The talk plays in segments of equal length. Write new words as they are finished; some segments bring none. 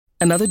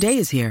Another day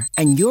is here,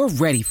 and you're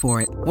ready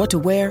for it. What to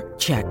wear?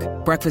 Check.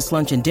 Breakfast,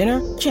 lunch, and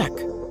dinner? Check.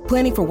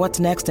 Planning for what's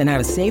next and how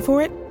to save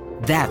for it?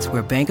 That's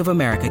where Bank of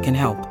America can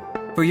help.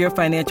 For your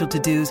financial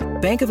to-dos,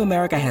 Bank of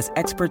America has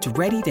experts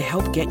ready to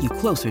help get you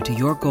closer to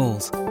your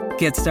goals.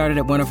 Get started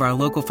at one of our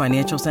local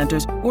financial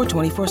centers or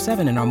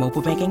 24/7 in our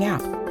mobile banking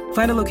app.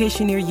 Find a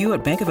location near you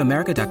at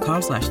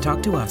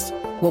bankofamerica.com/talktous.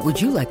 What would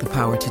you like the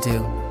power to do?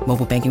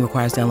 Mobile banking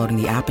requires downloading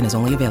the app and is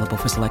only available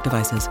for select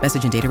devices.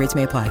 Message and data rates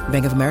may apply.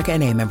 Bank of America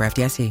N.A., member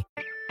FDIC.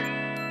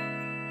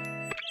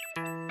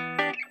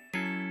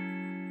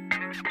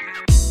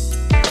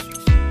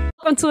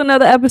 Welcome to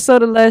another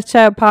episode of Let's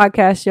Chat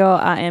Podcast, y'all.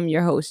 I am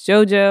your host,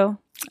 JoJo.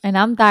 And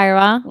I'm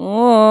Dyra.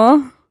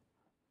 Oh,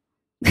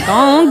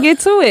 don't get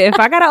to it. If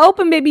I gotta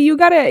open, baby, you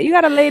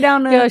gotta lay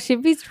down the... Yo, she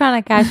be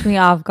trying to catch me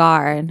off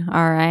guard.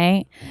 All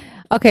right.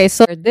 Okay,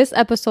 so this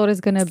episode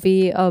is gonna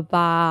be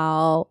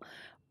about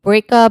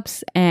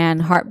breakups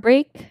and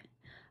heartbreak,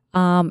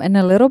 and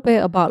a little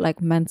bit about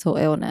like mental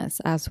illness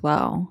as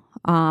well.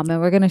 And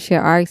we're gonna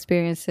share our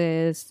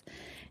experiences.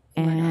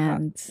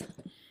 And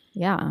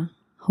yeah,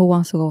 who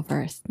wants to go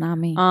first? Not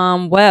me.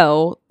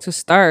 Well, to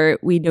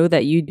start, we know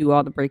that you do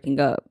all the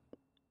breaking up.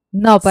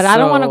 No, but I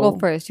don't want to go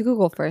first. You could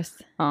go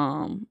first.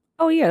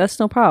 Oh yeah, that's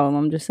no problem.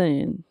 I'm just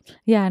saying.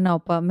 Yeah, I know,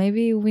 but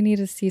maybe we need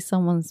to see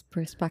someone's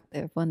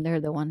perspective when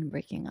they're the one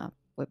breaking up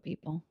with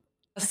people.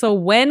 So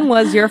when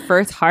was your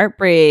first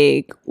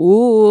heartbreak?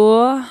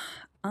 Ooh,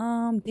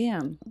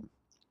 damn.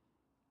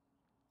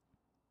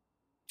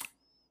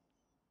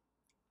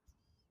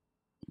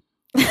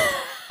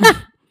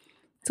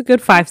 It's a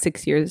good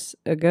 5-6 years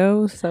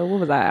ago. So what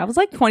was I was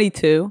like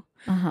 22.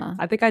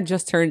 I think I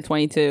just turned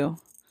 22.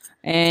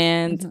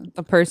 And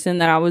the person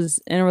that I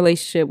was in a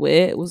relationship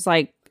with was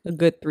like a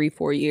good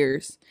 3-4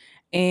 years.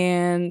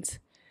 And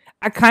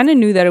I kind of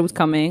knew that it was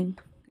coming.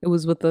 It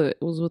was with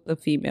a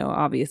female,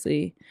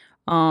 obviously.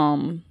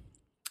 And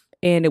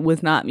it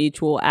was not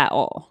mutual at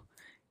all.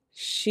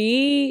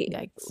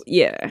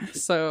 Yeah.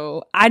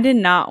 So I did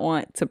not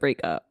want to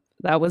break up.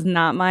 That was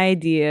not my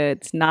idea.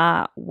 It's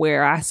not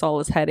where I saw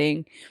us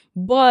heading.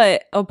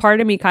 But a part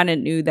of me kind of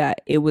knew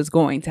that it was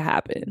going to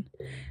happen.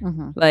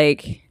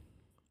 Like,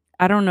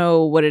 I don't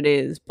know what it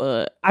is,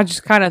 but I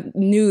just kind of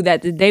knew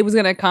that the day was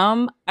going to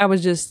come. I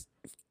was just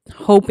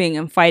hoping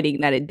and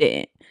fighting that it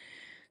didn't.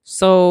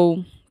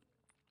 So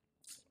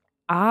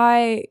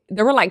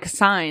there were like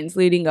signs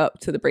leading up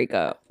to the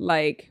breakup.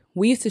 Like,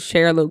 we used to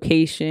share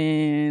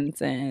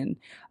locations, and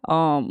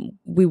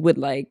we would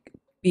like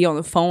be on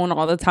the phone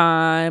all the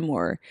time.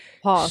 Or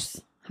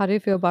pause. How do you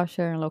feel about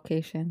sharing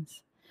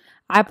locations?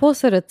 I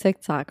posted a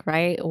TikTok,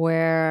 right,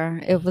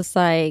 where it was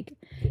like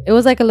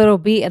a little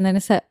beat, and then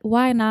it said,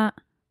 why not?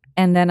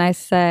 And then I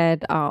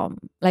said,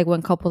 like,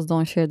 when couples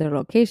don't share their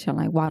location,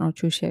 like, why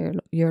don't you share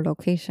your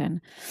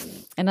location?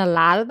 And a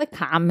lot of the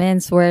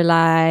comments were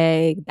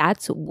like,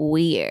 that's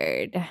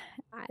weird.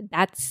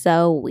 That's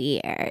so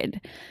weird.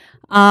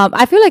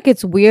 I feel like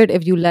it's weird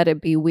if you let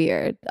it be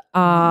weird.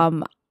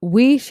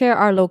 We share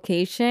our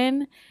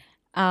location,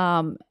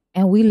 and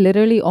we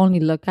literally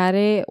only look at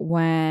it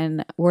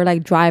when we're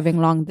like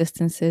driving long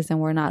distances and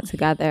we're not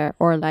together,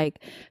 or like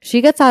she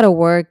gets out of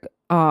work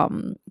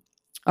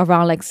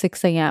around like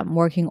 6 a.m.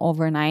 working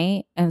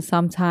overnight, and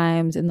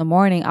sometimes in the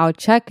morning I'll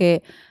check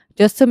it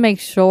just to make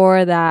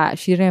sure that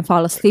she didn't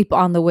fall asleep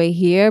on the way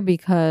here,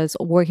 because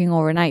working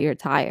overnight you're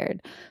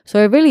tired.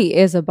 So it really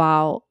is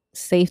about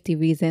safety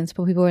reasons,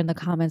 but people in the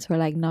comments were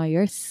like, no,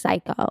 you're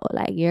psycho.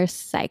 Like, you're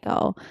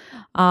psycho.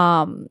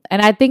 And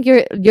I think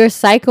you're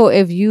psycho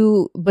if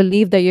you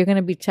believe that you're going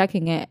to be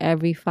checking it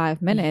every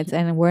 5 minutes,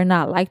 and we're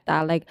not like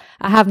that. Like,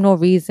 I have no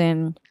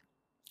reason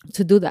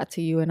to do that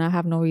to you, and I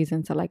have no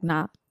reason to like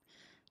not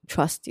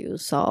trust you.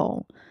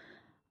 So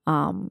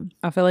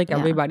I feel like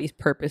everybody's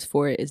purpose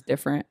for it is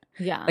different.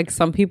 Yeah, like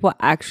some people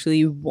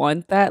actually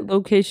want that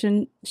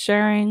location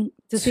sharing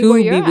to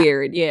be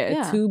weird.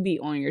 Yeah, to be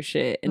on your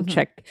shit and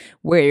check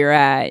where you're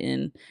at.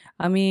 And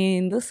I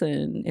mean,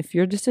 listen, if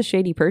you're just a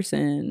shady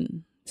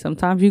person,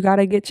 sometimes you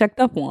gotta get checked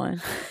up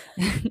on.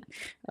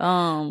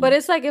 But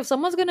it's like, if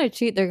someone's gonna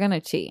cheat, they're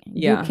gonna cheat.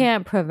 You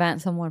can't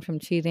prevent someone from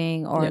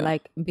cheating or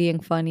like being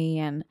funny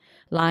and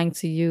lying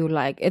to you.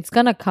 Like, it's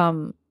gonna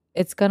come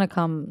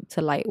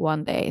to light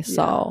one day.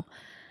 So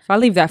if I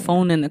leave that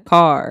phone in the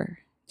car,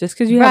 just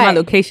because you have my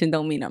location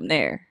don't mean I'm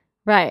there.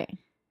 Right.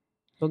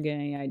 Don't get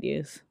any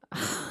ideas.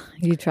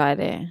 You tried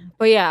it.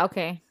 But yeah,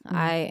 okay.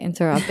 I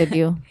interrupted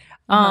you.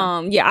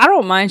 Yeah, I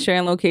don't mind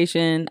sharing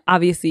location.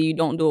 Obviously, you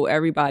don't do it with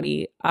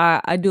everybody.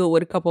 I do it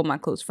with a couple of my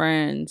close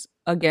friends,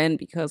 again,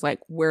 because like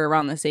we're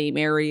around the same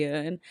area,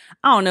 and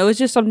I don't know, it's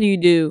just something you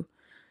do.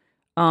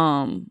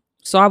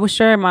 So I was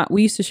sharing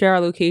we used to share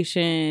our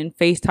location,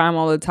 FaceTime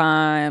all the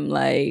time,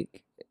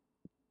 like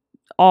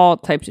all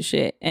types of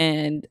shit.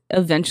 And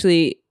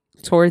eventually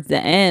towards the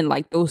end,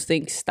 like those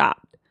things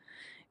stopped.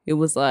 It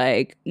was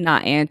like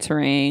not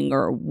answering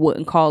or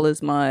wouldn't call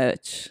as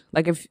much.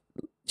 Like if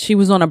she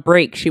was on a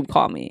break, she would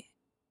call me.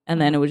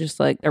 And then it was just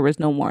like, there was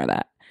no more of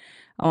that.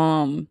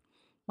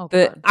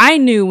 I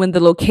knew when the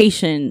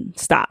location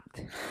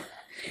stopped.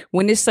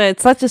 when it said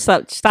such and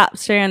such stopped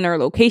sharing their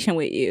location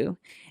with you,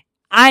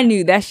 I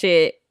knew that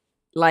shit.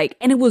 Like,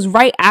 and it was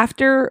right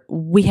after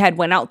we had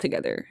went out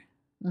together.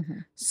 Mm-hmm.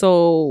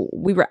 So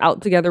we were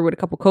out together with a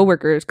couple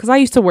coworkers because I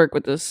used to work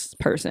with this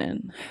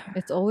person.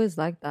 It's always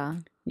like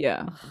that.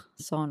 Yeah. Ugh,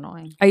 so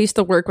annoying. I used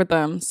to work with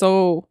them.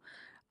 So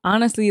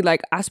honestly,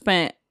 like, I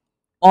spent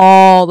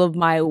all of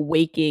my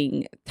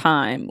waking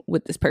time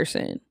with this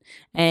person.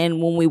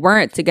 And when we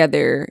weren't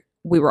together,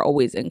 we were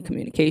always in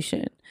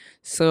communication.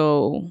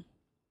 So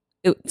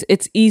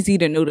it's easy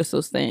to notice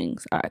those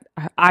things.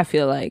 I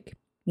feel like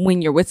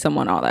when you're with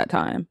someone all that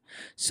time.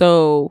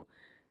 So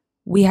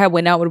we had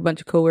went out with a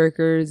bunch of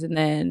coworkers, and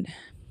then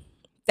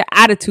the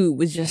attitude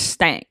was just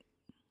stank.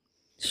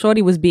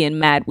 Shorty was being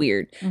mad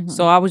weird. Mm-hmm.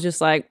 So I was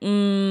just like,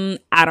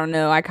 I don't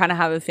know. I kind of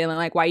have a feeling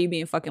like, why are you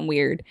being fucking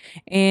weird?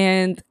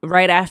 And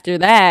right after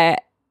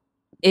that,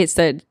 it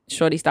said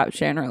Shorty stopped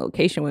sharing her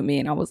location with me.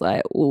 And I was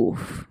like, ooh,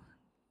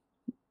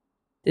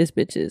 this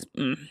bitch is,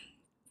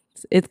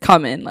 it's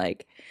coming.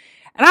 Like,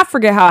 and I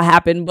forget how it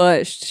happened,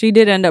 but she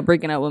did end up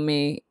breaking up with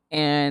me.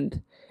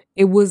 And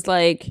it was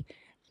like,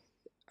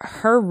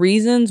 her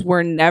reasons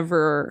were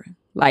never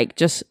like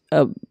just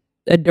a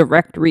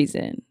direct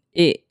reason.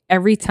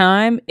 Every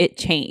time it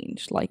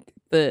changed. Like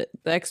the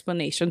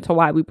explanation to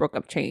why we broke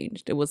up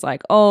changed. It was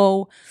like,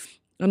 oh,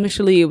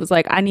 initially it was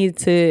like, I need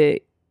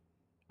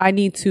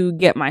to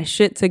get my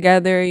shit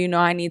together. You know,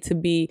 I need to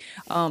be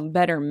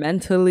better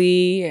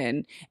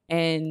mentally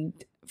and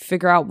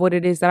figure out what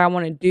it is that I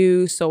want to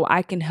do so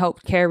I can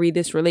help carry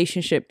this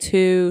relationship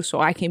too, so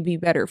I can be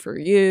better for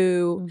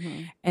you.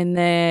 Mm-hmm. And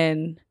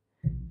then,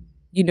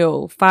 you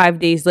know, 5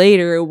 days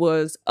later it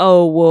was,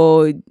 oh,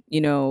 well, you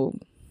know,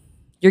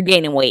 you're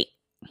gaining weight.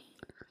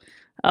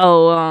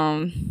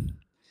 Oh,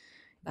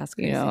 that's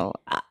crazy. You know,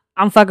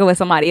 I'm fucking with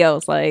somebody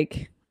else.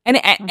 Like, and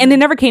it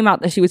never came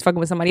out that she was fucking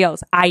with somebody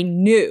else. I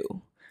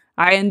knew.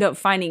 I ended up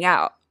finding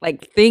out.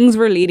 Like, things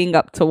were leading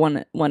up to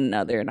one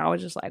another, and I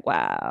was just like,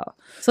 wow.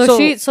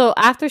 So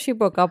after she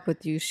broke up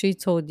with you, she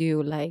told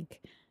you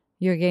like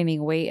you're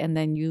gaining weight, and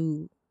then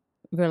you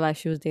realized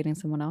she was dating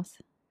someone else.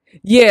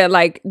 Yeah,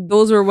 like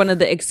those were one of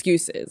the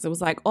excuses. It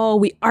was like, oh,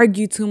 we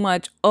argue too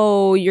much.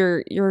 Oh,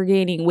 you're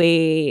gaining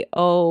weight.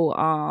 Oh,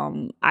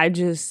 I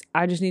just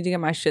need to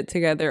get my shit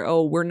together.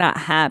 Oh, we're not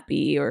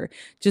happy, or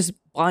just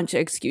bunch of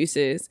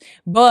excuses.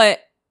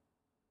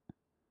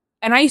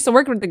 And I used to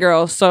work with the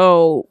girl,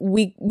 so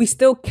we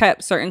still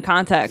kept certain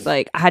contact.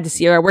 Like, I had to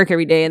see her at work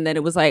every day, and then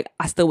it was like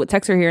I still would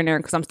text her here and there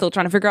because I'm still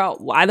trying to figure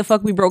out why the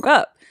fuck we broke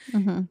up.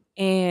 Mm-hmm.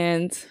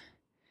 And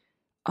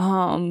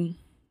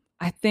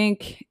I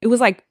think it was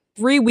like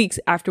 3 weeks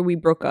after we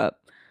broke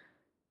up,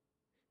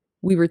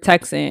 we were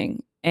texting,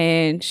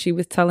 and she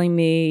was telling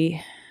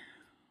me,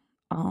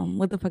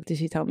 what the fuck did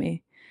she tell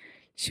me?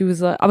 She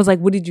was I was like,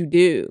 what did you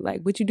do?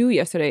 Like, what'd you do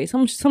yesterday?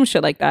 Some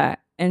shit like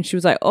that. And she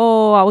was like,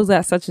 oh, I was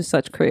at such and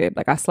such crib.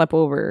 Like, I slept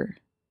over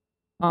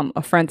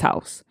a friend's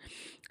house.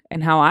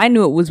 And how I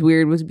knew it was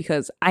weird was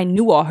because I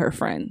knew all her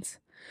friends.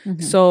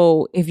 Mm-hmm.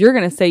 So if you're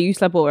going to say you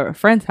slept over a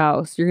friend's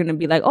house, you're going to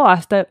be like, oh, I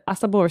slept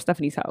over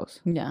Stephanie's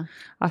house. Yeah.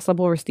 I slept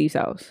over Steve's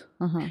house.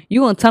 Uh-huh. You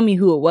going to tell me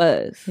who it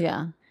was.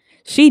 Yeah.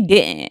 She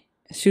didn't.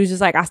 She was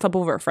just like, I slept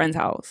over a friend's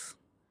house.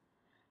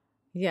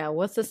 Yeah.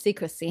 What's the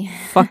secrecy?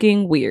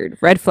 Fucking weird.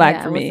 Red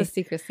flag for me. What's the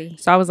secrecy?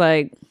 So I was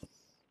like,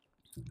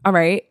 all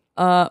right,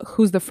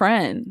 who's the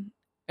friend?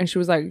 And she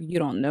was like, you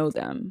don't know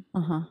them.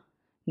 Uh-huh.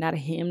 Not a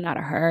him, not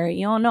a her.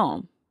 You don't know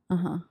them.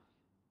 Uh-huh.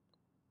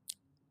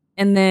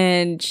 And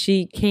then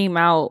she came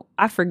out,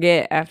 I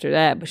forget after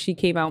that, but she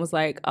came out and was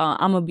like,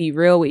 I'm going to be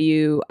real with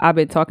you. I've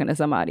been talking to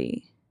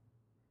somebody.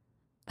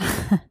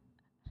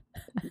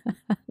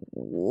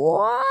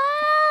 What?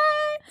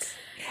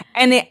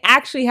 And it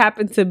actually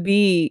happened to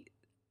be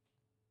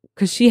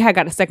because she had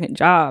got a second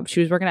job.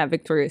 She was working at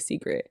Victoria's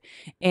Secret.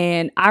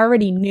 And I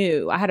already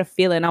knew. I had a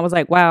feeling. I was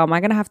like, wow, am I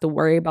going to have to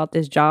worry about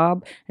this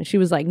job? And she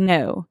was like,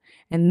 no.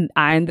 And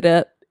I ended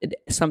up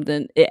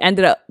it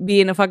ended up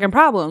being a fucking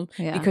problem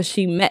because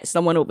she met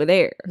someone over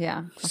there.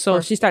 Yeah.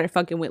 So she started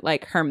fucking with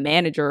like her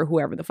manager or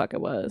whoever the fuck it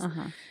was.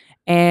 Uh-huh.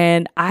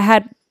 And I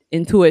had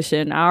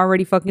intuition. I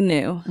already fucking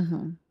knew.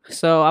 Uh-huh.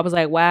 So I was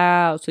like,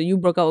 wow, so you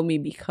broke up with me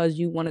because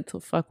you wanted to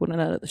fuck with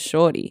another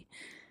shorty.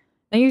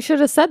 And you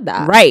should have said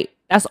that. Right.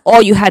 That's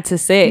all you had to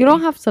say. You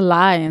don't have to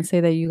lie and say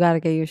that you got to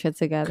get your shit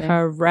together.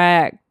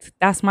 Correct.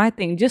 That's my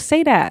thing. Just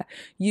say that.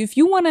 If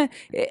you want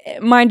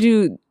to, mind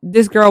you,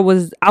 this girl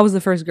I was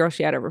the first girl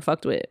she had ever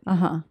fucked with.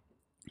 Uh-huh.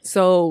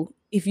 So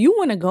if you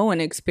want to go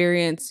and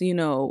experience, you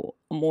know,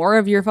 more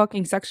of your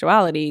fucking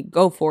sexuality,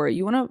 go for it.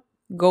 You want to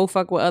go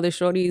fuck with other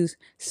shorties,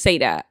 say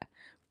that.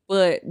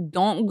 But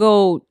don't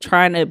go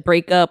trying to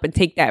break up and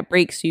take that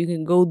break so you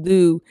can go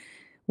do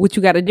what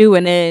you got to do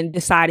and then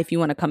decide if you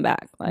want to come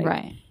back. Like,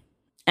 right.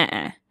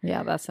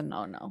 Yeah, that's a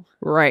no.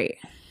 Right.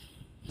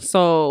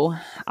 So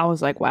I was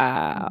like,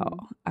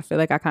 wow, I feel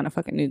like I kind of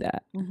fucking knew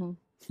that. Mm-hmm.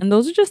 And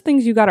those are just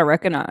things you got to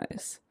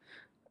recognize.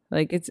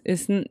 Like,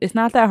 it's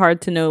not that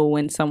hard to know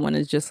when someone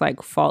is just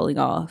like falling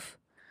off.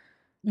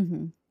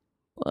 Mm-hmm.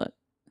 But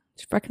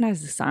just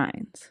recognize the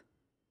signs.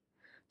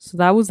 So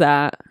that was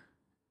that.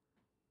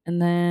 And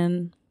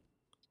then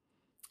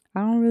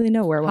I don't really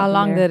know where. How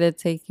long did it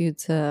take you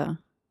to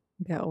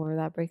get over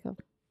that breakup?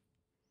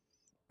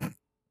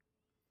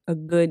 A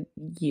good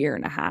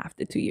 1.5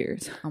 to 2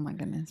 years. Oh my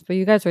goodness. But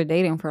you guys were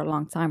dating for a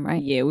long time,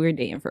 right? Yeah, we were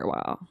dating for a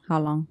while.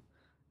 How long?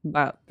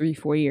 About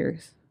 3-4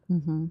 years.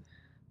 Mm-hmm.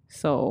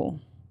 So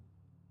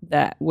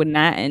that when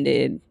that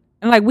ended,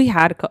 and like we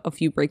had a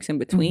few breaks in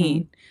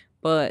between,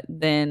 but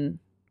then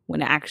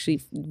when it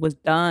actually was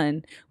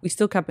done, we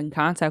still kept in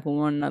contact with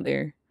one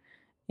another,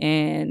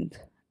 and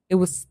it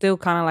was still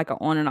kind of like an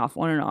on and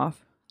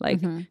off. Like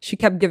she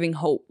kept giving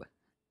hope,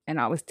 and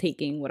I was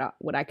taking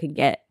what I could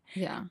get.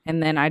 Yeah.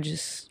 And then I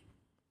just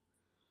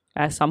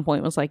at some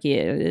point was like,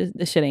 yeah,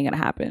 this shit ain't gonna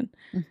happen.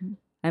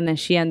 And then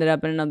she ended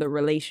up in another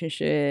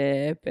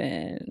relationship,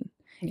 and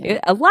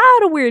a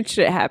lot of weird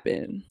shit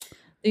happened.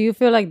 Do you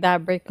feel like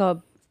that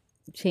breakup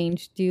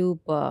changed you,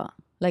 but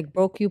like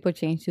broke you, but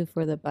changed you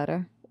for the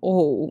better?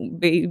 Oh,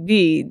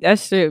 baby, that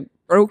shit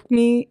broke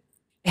me,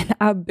 and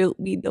I built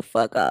me the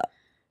fuck up.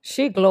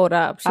 She glowed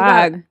up. She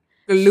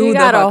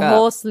got a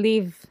whole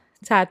sleeve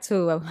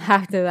tattoo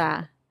after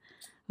that.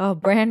 A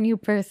brand new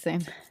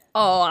person.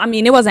 Oh, I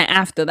mean, it wasn't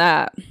after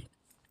that.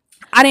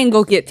 I didn't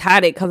go get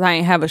tatted because I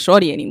didn't have a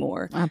shorty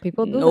anymore.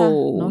 People do that.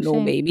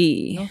 No,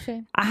 baby. No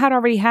shame. I had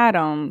already had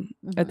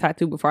a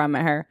tattoo before I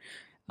met her.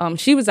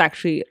 She was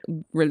actually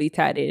really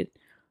tatted,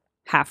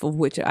 half of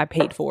which I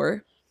paid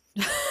for.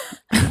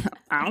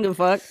 I don't give a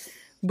fuck.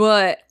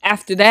 But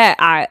after that,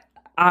 I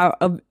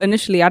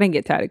initially I didn't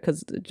get tatted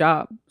because of the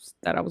jobs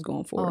that I was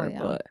going for.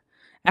 But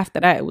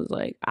after that, it was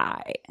like,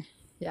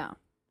 yeah.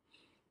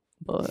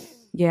 But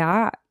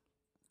yeah,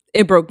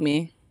 it broke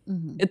me.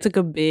 It took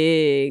a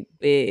big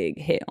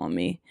hit on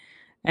me,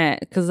 and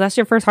because that's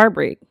your first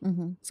heartbreak.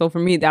 So for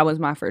me, that was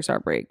my first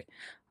heartbreak.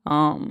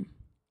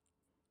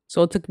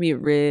 So it took me a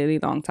really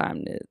long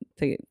time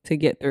to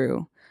get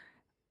through.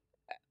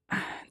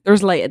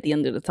 There's light at the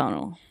end of the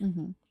tunnel.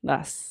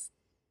 If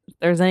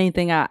there's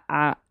anything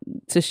I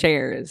to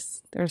share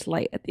is there's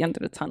light at the end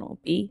of the tunnel.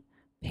 Be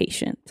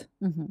patient.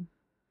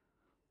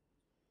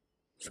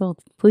 So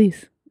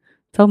please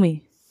tell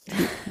me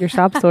your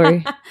sob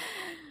story.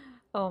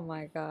 Oh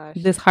my gosh.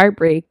 This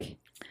heartbreak.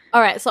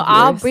 All right, so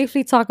I'll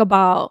briefly talk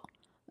about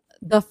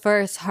the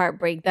first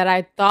heartbreak that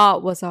I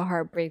thought was a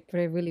heartbreak,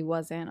 but it really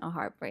wasn't a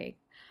heartbreak.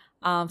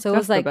 So it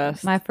was like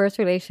my first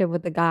relationship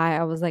with the guy.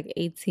 I was like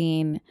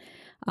 18.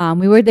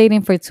 We were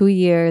dating for 2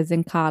 years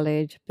in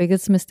college.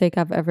 Biggest mistake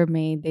I've ever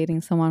made,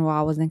 dating someone while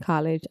I was in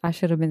college. I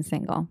should have been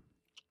single.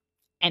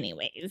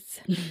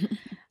 Anyways.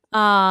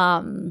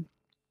 I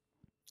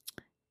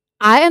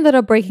ended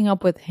up breaking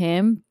up with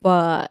him,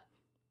 but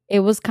it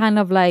was kind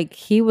of like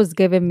he was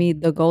giving me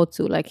the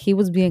go-to. Like he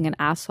was being an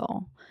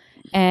asshole.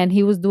 And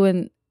he was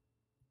doing...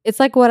 It's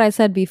like what I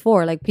said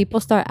before. Like people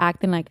start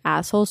acting like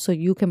assholes so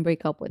you can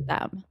break up with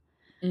them.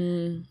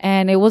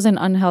 And it was an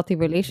unhealthy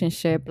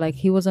relationship. Like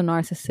he was a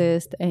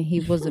narcissist and he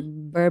was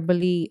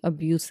verbally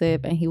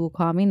abusive and he would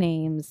call me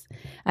names.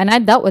 And I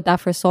dealt with that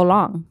for so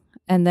long.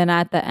 And then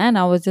at the end,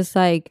 I was just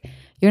like,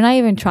 you're not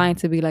even trying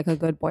to be like a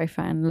good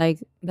boyfriend. Like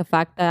the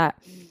fact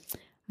that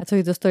I told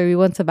you the story.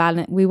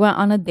 We went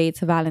on a date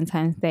to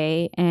Valentine's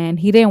Day and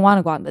he didn't want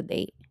to go on the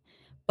date.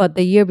 But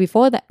the year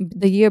before that,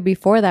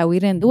 we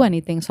didn't do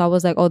anything. So I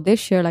was like, oh,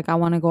 this year, like I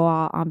want to go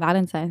out on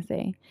Valentine's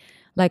Day.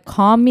 Like,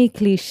 call me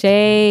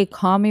cliche,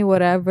 call me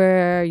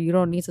whatever. You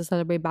don't need to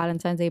celebrate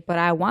Valentine's Day, but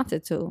I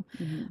wanted to.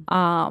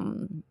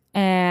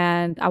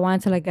 And I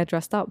wanted to like get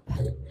dressed up.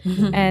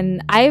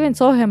 And I even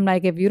told him,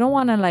 like, if you don't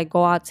want to like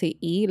go out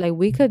to eat, like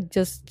we could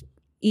just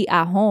eat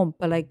at home.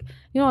 But like,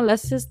 you know,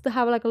 let's just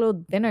have like a little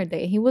dinner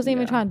date. He wasn't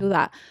even trying to do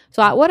that.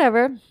 So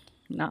whatever.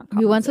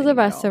 We went to the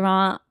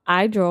restaurant.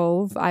 I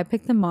drove. I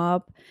picked him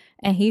up.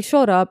 And he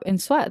showed up in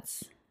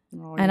sweats.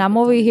 And I'm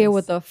over here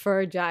with a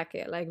fur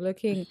jacket, like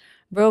looking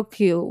real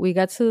cute. We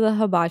got to the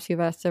hibachi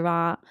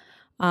restaurant.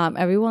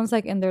 Everyone's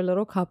like in their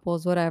little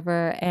couples,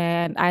 whatever.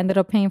 And I ended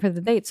up paying for the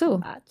date too.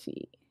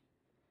 Hibachi.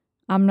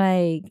 I'm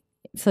like,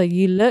 so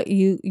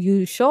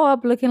you show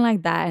up looking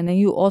like that, and then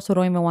you also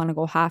don't even want to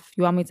go half.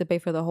 You want me to pay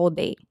for the whole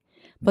date.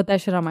 Put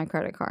that shit on my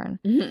credit card.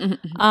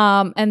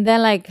 And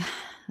then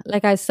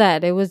like I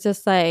said, it was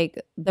just like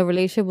the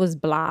relationship was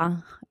blah.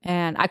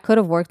 And I could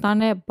have worked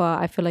on it, but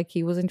I feel like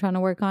he wasn't trying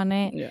to work on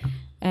it. Yeah.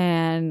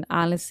 And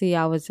honestly,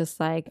 I was just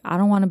like, I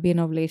don't want to be in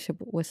a relationship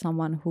with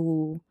someone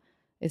who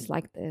is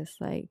like this.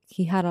 Like,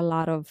 he had a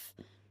lot of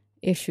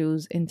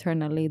issues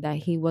internally that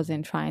he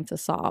wasn't trying to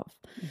solve.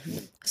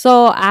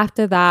 So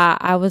after that,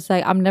 I was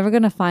like, I'm never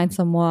going to find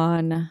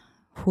someone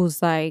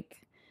who's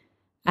like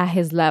at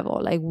his level.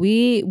 Like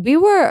we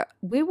were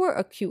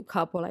a cute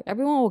couple. Like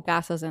everyone would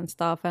gas us and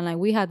stuff. And like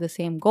we had the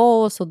same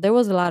goals. So there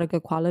was a lot of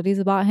good qualities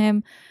about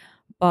him.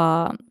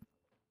 But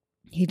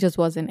he just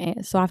wasn't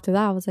it. So after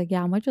that, I was like,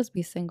 yeah, I might just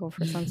be single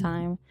for some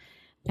time.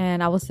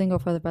 And I was single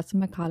for the rest of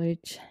my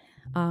college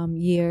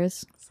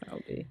years.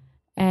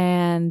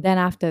 And then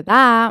after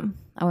that,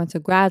 I went to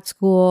grad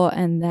school.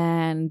 And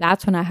then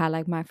that's when I had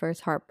like my first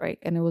heartbreak.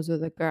 And it was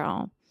with a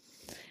girl.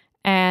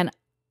 And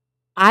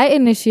I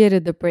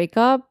initiated the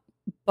breakup,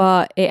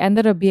 but it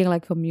ended up being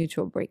like a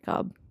mutual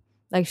breakup.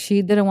 Like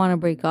she didn't want to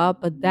break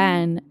up, but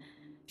then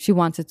she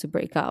wanted to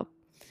break up.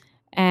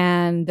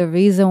 And the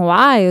reason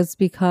why is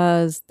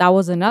because that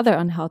was another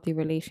unhealthy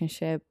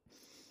relationship.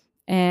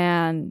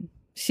 And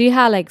she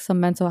had like some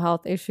mental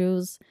health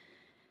issues.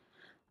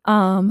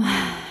 I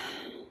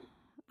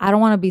don't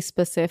want to be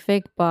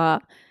specific,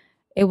 but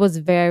it was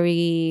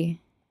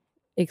very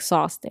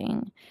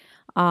exhausting.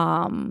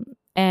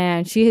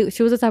 And she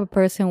was the type of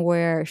person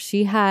where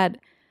she had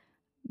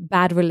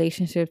bad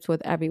relationships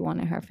with everyone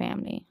in her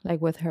family,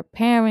 like with her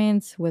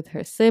parents, with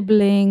her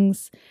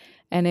siblings.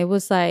 And it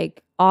was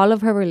like all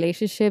of her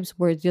relationships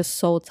were just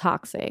so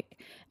toxic.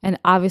 And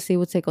obviously it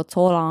would take a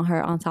toll on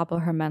her on top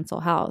of her mental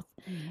health.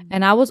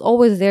 And I was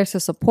always there to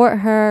support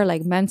her,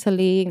 like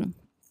mentally.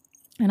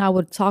 And I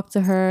would talk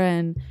to her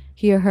and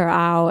hear her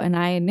out. And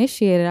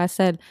I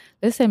said,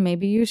 listen,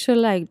 maybe you should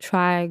like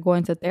try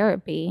going to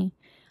therapy.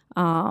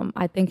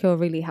 I think it'll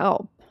really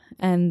help.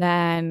 And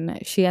then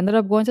she ended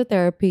up going to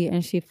therapy,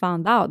 and she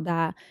found out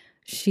that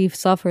she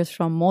suffers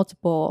from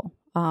multiple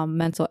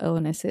mental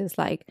illnesses,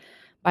 like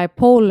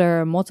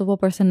bipolar, multiple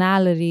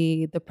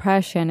personality,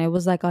 depression. It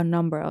was like a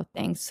number of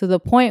things, to the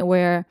point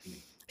where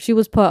she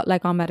was put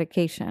like on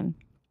medication.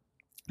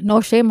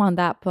 No shame on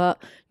that,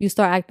 but you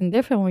start acting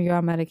different when you're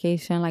on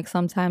medication. Like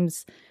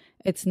sometimes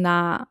it's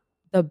not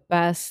the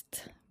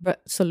best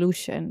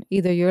solution.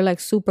 Either you're like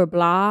super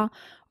blah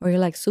or you're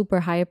like super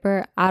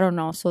hyper. I don't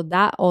know. So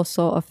that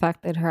also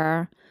affected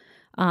her.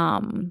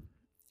 And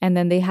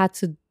then they had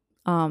to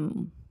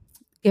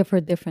give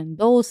her different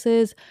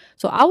doses.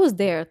 So I was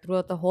there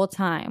throughout the whole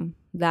time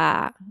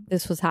that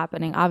this was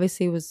happening.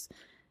 Obviously it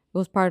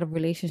was part of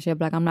relationship.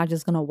 Like I'm not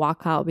just gonna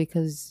walk out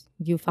because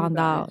you found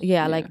out.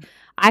 Yeah, like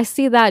I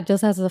see that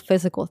just as a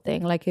physical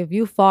thing. Like if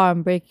you fall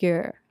and break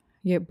your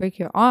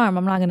arm,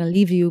 I'm not gonna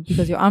leave you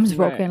because your arm's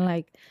broken.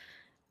 Like,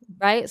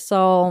 right?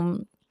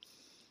 So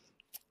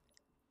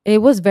it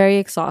was very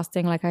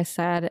exhausting, like I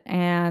said,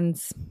 and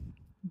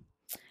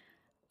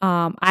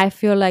I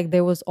feel like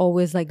there was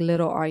always like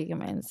little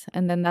arguments,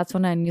 and then that's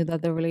when I knew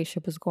that the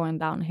relationship was going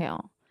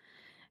downhill.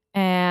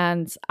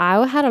 And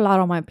I had a lot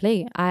on my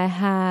plate. I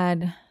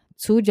had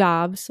 2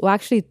 jobs, well,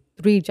 actually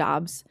 3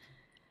 jobs.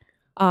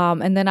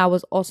 And then I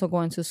was also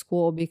going to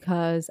school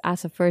because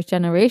as a first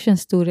generation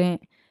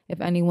student,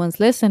 if anyone's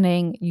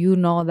listening, you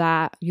know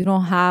that you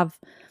don't have,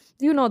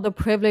 the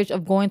privilege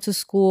of going to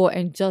school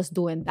and just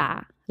doing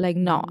that. Like,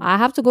 no, I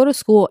have to go to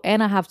school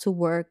and I have to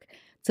work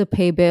to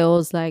pay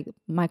bills, like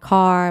my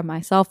car, my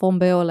cell phone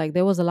bill. Like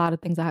there was a lot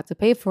of things I had to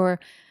pay for,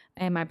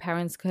 and my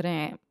parents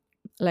couldn't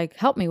like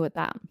help me with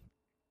that.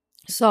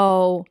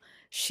 So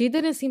she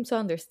didn't seem to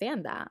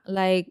understand that.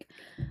 Like,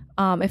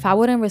 if I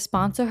wouldn't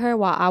respond to her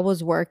while I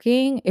was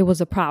working, it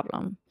was a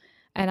problem.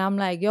 And I'm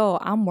like, yo,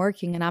 I'm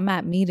working and I'm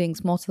at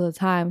meetings most of the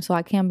time, so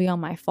I can't be on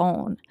my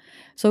phone.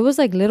 So it was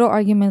like little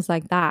arguments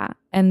like that.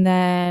 And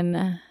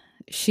then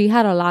she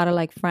had a lot of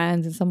like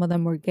friends, and some of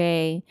them were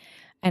gay.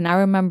 And I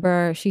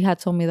remember she had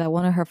told me that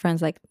one of her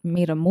friends like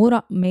made a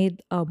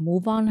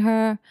move on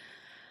her.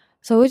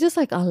 So it was just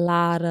like a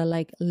lot of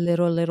like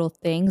little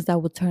things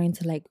that would turn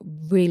into like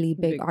really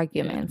big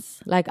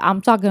arguments. Yeah. Like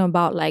I'm talking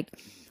about like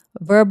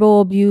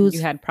verbal abuse.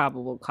 You had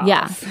probable cause.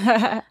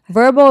 Yeah.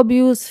 Verbal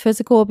abuse,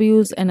 physical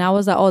abuse. And I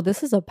was like, oh,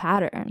 this is a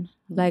pattern.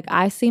 Like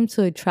I seem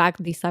to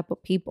attract these type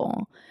of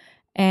people.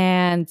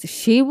 And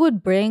she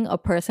would bring a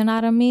person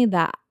out of me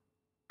that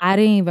I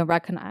didn't even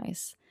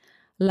recognize.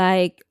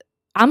 Like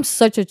I'm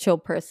such a chill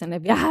person.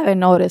 If you haven't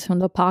noticed from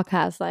the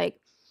podcast, like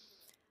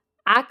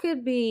I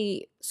could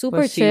be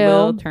super she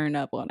chill. Will turn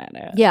up on that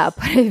ass. Yeah,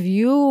 but if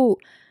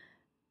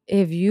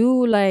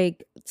you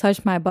like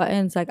touch my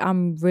buttons, like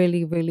I'm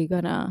really, really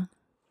gonna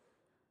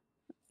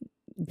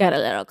get a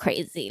little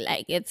crazy.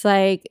 Like it's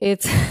like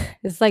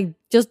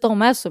just don't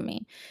mess with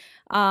me.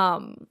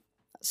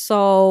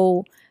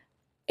 So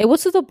it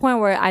was to the point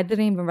where I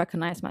didn't even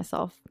recognize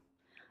myself.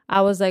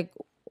 I was like,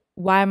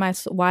 why am I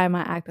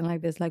acting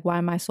like this? Like, why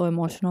am I so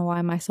emotional? Why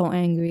am I so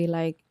angry?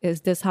 Like, is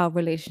this how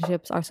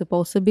relationships are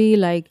supposed to be?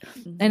 Like,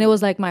 and it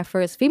was like my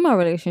first female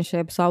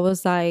relationship. So I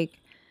was like,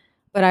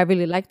 but I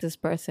really like this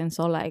person.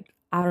 So like,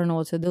 I don't know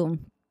what to do.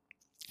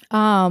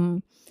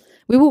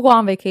 We will go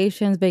on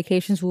vacations.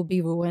 Vacations will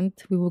be ruined.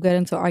 We will get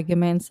into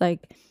arguments.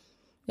 Like,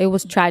 it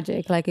was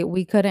tragic. Like,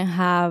 we couldn't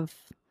have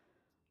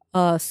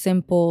a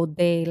simple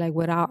day like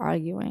without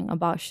arguing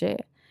about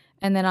shit.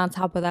 And then on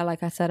top of that,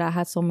 like I said, I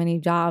had so many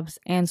jobs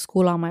and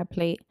school on my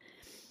plate.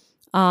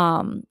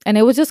 And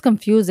it was just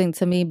confusing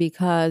to me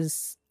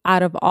because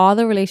out of all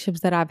the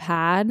relationships that I've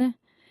had,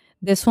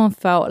 this one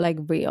felt like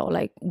real.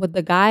 Like with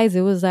the guys,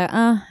 it was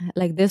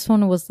like this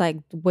one was like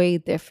way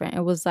different.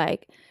 It was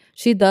like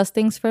she does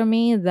things for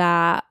me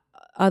that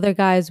other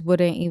guys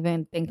wouldn't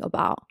even think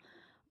about.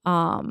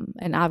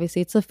 And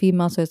obviously it's a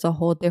female, so it's a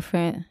whole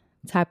different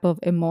type of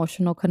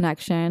emotional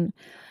connection.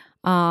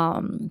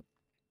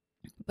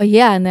 But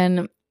yeah, and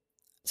then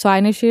so I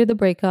initiated the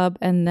breakup,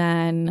 and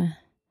then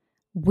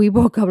we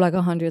broke up like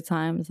 100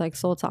 times, like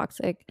so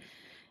toxic.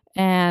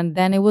 And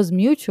then it was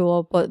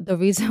mutual. But the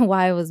reason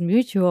why it was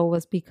mutual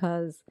was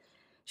because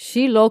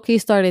she low-key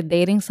started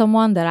dating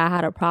someone that I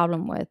had a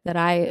problem with, that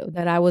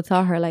I would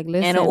tell her, like,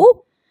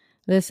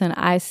 listen,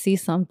 I see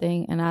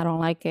something and I don't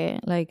like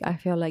it. Like, I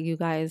feel like you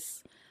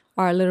guys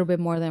are a little bit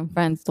more than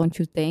friends, don't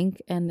you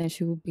think? And then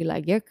she would be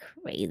like, you're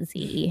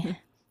crazy.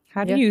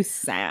 How do you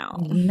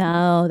sound?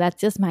 No, that's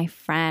just my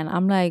friend.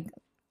 I'm like,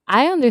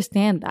 I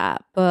understand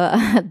that,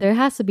 but there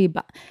has to be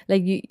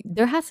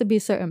there has to be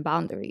certain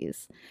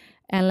boundaries.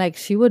 And like,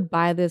 she would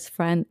buy this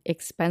friend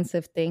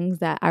expensive things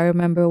that I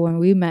remember when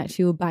we met,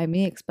 she would buy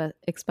me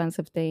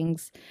expensive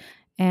things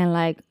and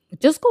like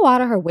just go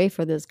out of her way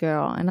for this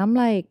girl. And I'm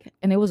like,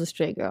 and it was a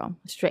straight girl,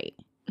 straight.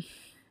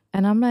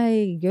 And I'm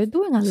like, you're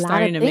doing a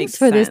lot of things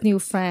for this new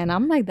friend.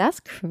 I'm like, that's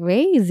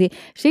crazy.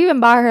 She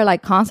even bought her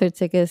like concert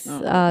tickets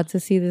to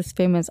see this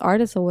famous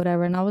artist or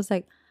whatever. And I was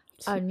like,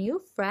 a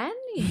new friend?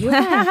 You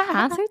have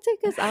concert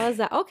tickets? I was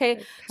like,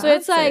 okay. So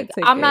it's like,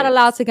 tickets. I'm not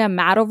allowed to get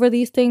mad over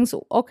these things.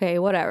 Okay,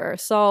 whatever.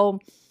 So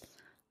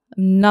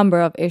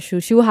number of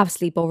issues. She will have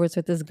sleepovers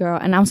with this girl.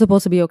 And I'm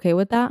supposed to be okay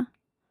with that?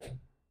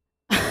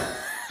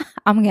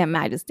 I'm getting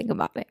mad just think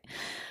about it.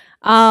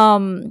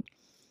 And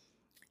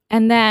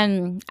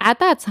then at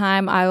that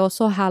time, I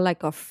also had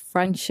like a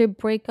friendship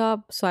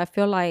breakup. So I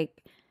feel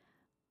like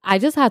I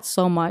just had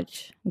so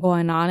much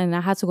going on and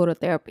I had to go to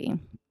therapy.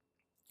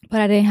 But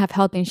I didn't have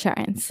health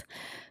insurance.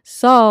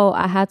 So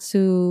I had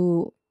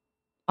to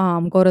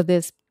go to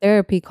this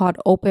therapy called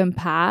Open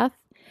Path.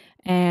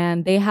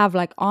 And they have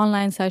like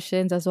online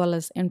sessions as well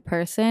as in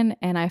person.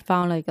 And I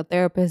found like a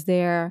therapist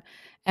there.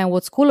 And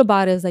what's cool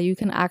about it is that you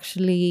can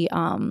actually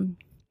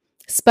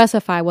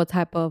specify what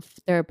type of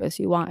therapist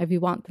you want. If you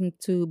want them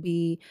to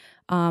be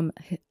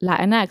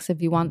Latinx,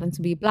 if you want them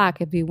to be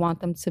Black, if you want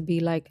them to be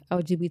like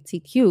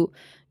LGBTQ,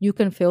 you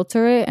can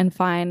filter it and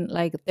find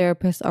like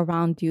therapists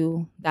around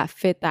you that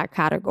fit that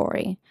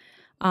category.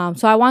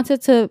 So I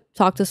wanted to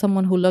talk to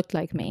someone who looked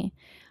like me.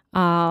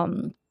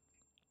 And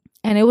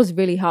it was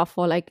really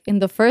helpful. Like in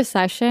the first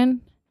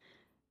session,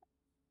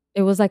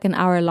 it was like an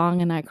hour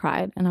long and I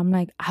cried. And I'm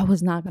like, I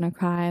was not going to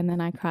cry. And then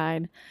I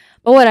cried.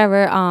 But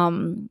whatever.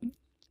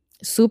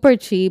 Super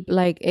cheap.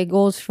 Like it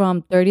goes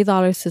from $30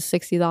 to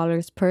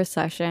 $60 per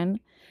session,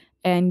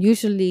 and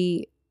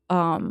usually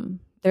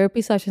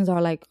therapy sessions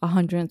are like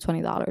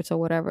 $120 or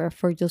whatever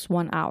for just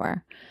 1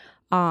 hour.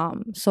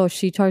 So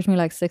she charged me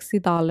like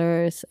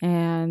 $60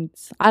 and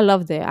I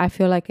loved it. I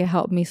feel like it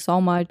helped me so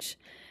much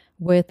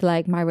with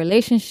like my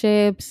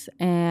relationships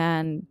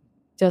and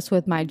just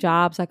with my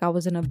jobs. Like I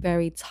was in a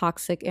very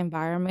toxic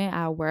environment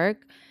at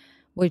work,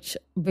 which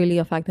really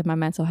affected my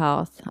mental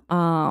health.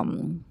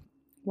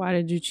 Why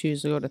did you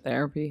choose to go to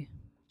therapy?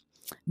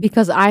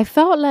 Because I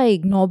felt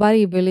like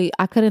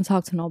I couldn't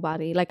talk to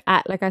nobody. Like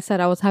I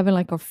said, I was having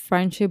like a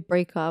friendship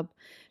breakup.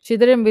 She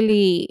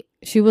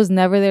was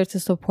never there to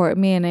support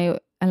me.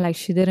 And like,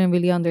 she didn't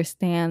really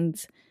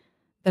understand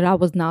that I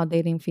was now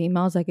dating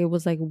females. Like it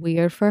was like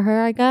weird for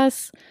her, I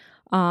guess.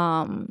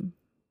 And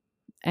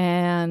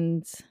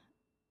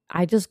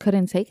I just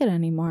couldn't take it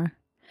anymore.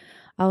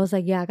 I was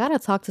like, yeah, I gotta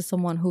talk to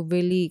someone who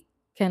really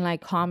can like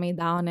calm me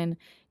down and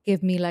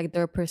give me like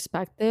their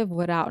perspective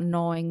without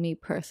knowing me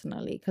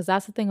personally. Because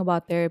that's the thing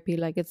about therapy.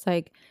 Like it's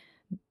like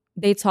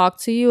they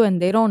talk to you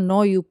and they don't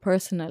know you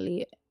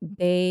personally.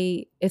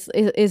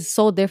 It's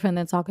so different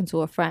than talking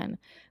to a friend.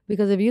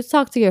 Because if you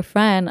talk to your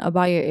friend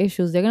about your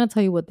issues, they're gonna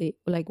tell you what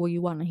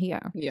you want to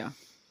hear. Yeah.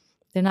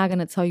 They're not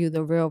gonna tell you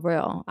the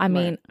real. I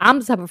mean, I'm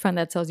the type of friend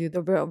that tells you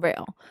the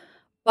real.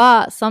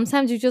 But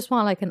sometimes you just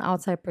want like an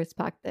outside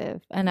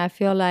perspective. And I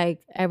feel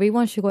like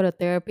everyone should go to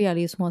therapy at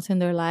least once in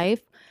their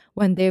life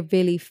when they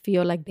really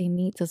feel like they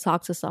need to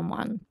talk to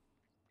someone.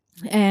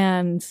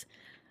 And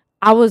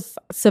I was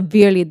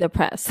severely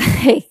depressed.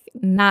 Like,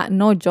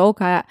 no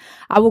joke. I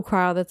would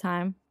cry all the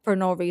time for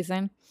no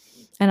reason.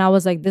 And I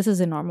was like, this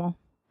isn't normal.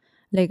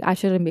 Like, I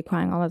shouldn't be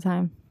crying all the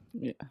time.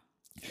 Yeah.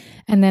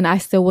 And then I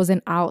still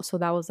wasn't out. So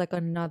that was like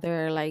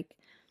another, like,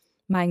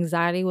 my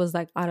anxiety was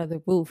like out of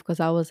the roof because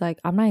I was like,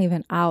 I'm not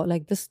even out.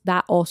 Like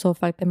that also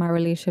affected my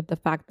relationship. The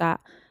fact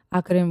that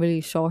I couldn't really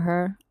show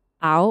her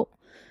out.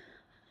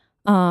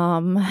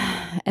 And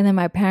then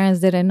my parents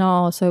didn't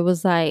know. So it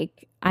was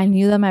like, I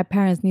knew that my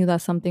parents knew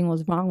that something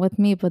was wrong with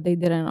me, but they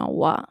didn't know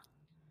what.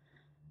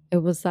 It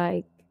was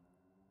like,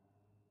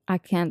 I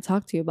can't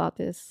talk to you about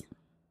this.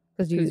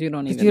 Because you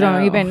don't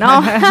even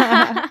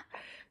know.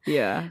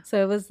 Yeah.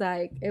 So it was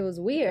like, it was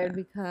weird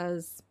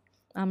because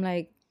I'm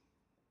like,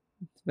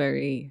 it's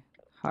very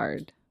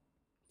hard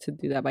to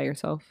do that by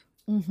yourself.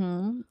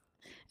 Mm-hmm.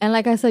 And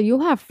like I said,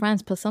 you have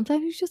friends, but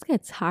sometimes you just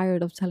get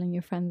tired of telling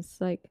your friends.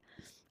 Like,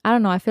 I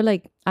don't know. I feel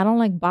like I don't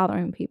like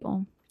bothering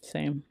people.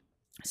 Same.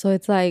 So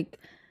it's like,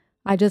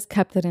 I just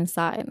kept it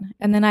inside.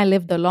 And then I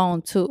lived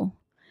alone too.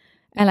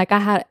 And like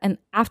and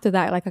after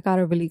that, like I got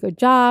a really good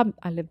job.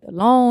 I lived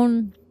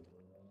alone.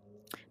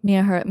 Me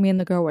and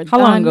the girl were How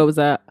long ago was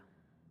that?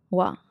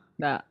 What?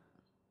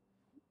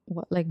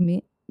 What, like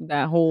me?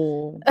 That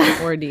whole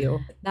ordeal.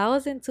 That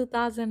was in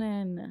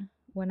 2000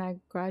 when I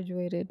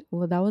graduated.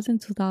 Well, that was in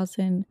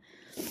 2000.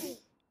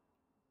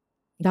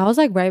 That was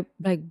like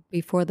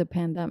before the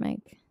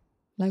pandemic.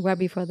 Like right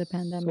before the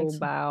pandemic. So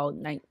about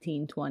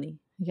 1920.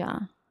 Yeah.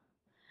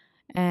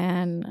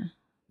 And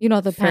you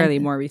know the fairly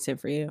more recent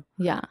for you.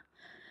 Yeah.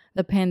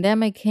 The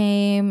pandemic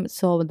came,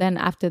 so then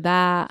after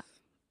that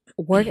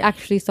work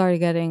actually started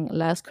getting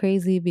less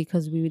crazy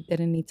because we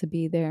didn't need to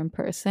be there in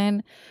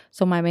person.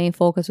 So my main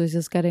focus was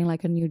just getting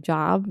like a new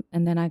job,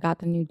 and then I got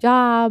the new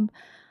job.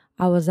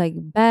 I was like,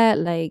 bet,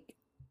 like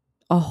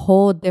a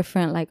whole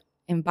different like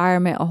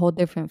environment, a whole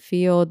different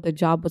field. The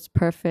job was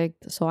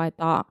perfect, so I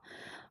thought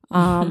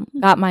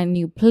got my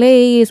new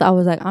place. I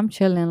was like, I'm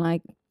chilling,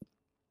 like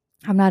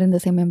I'm not in the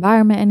same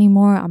environment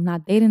anymore. I'm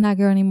not dating that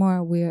girl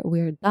anymore.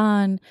 We're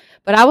done.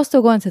 But I was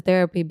still going to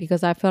therapy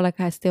because I felt like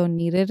I still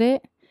needed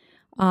it.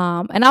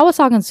 And I was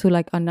talking to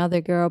like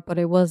another girl, but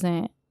it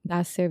wasn't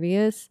that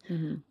serious.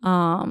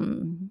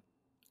 And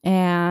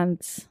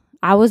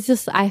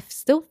I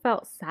still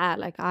felt sad.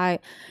 Like I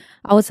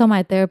would tell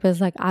my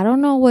therapist, like, I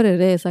don't know what it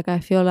is. Like I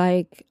feel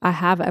like I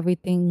have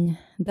everything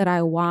that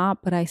I want,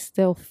 but I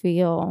still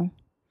feel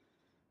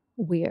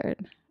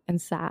weird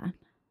and sad.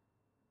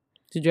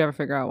 Did you ever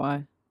figure out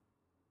why?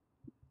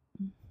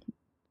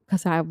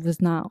 Because I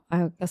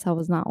guess I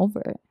was not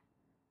over it.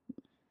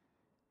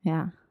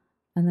 Yeah.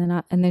 And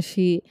then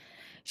she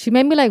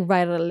made me like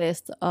write a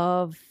list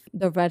of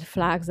the red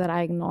flags that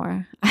I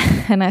ignore.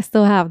 And I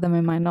still have them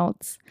in my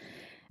notes.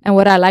 And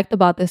what I liked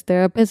about this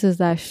therapist is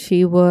that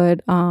she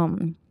would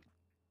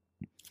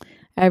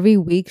every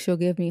week she'll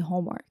give me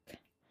homework.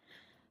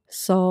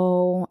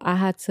 So I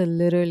had to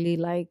literally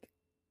like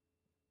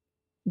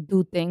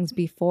do things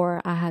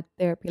before I had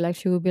therapy. Like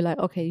she would be like,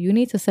 okay, you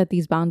need to set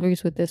these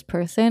boundaries with this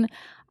person.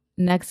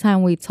 Next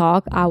time we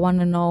talk, I want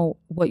to know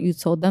what you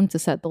told them to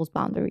set those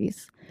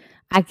boundaries.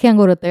 I can't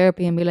go to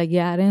therapy and be like,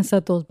 yeah, I didn't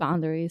set those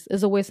boundaries.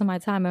 It's a waste of my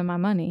time and my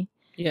money.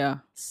 Yeah.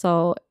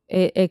 So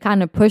it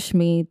kind of pushed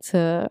me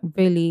to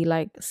really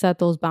like set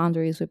those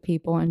boundaries with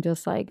people and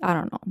just like, I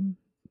don't know.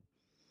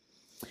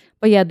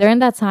 But yeah, during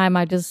that time,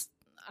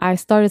 I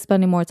started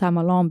spending more time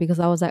alone because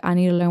I was like, I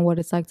need to learn what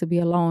it's like to be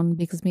alone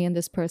because me and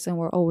this person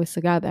were always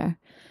together.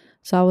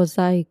 So I was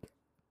like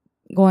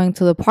going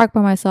to the park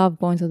by myself,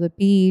 going to the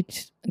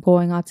beach,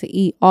 going out to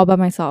eat all by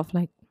myself.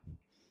 Like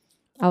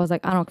I was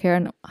like, I don't care.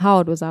 And how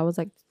old was I? I was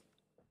like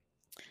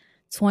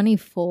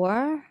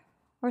 24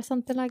 or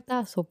something like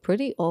that. So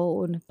pretty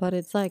old. But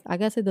it's like, I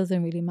guess it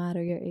doesn't really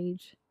matter your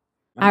age.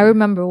 I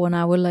remember when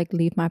I would like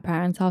leave my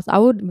parents' house, I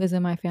would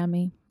visit my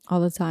family all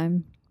the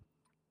time,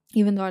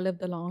 even though I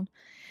lived alone.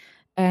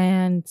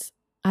 And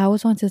I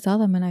always wanted to tell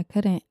them and I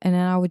couldn't. And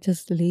then I would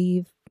just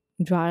leave,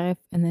 drive,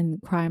 and then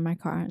cry in my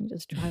car and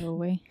just drive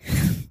away.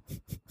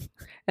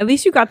 At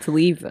least you got to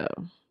leave though.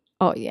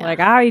 Oh yeah. Like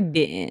I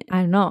didn't.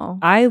 I know.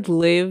 I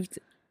lived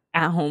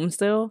at home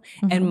still,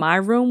 and my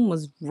room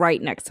was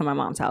right next to my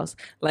mom's house.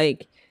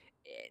 Like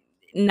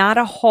not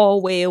a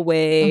hallway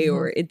away,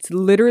 or it's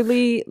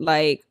literally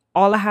like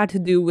all I had to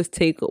do was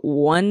take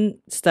one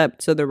step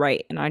to the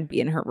right and I'd be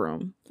in her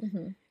room.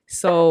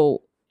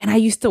 So, and I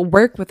used to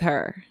work with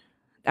her.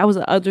 That was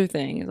the other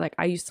thing. Like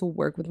I used to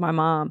work with my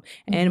mom,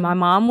 and my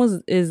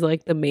mom is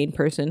like the main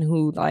person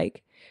who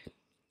like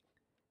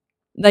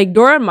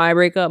during my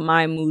breakup,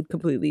 my mood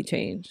completely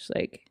changed.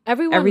 Like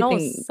everything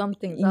knows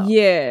something's up.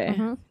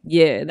 Yeah.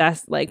 Yeah.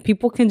 That's like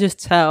people can just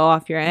tell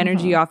off your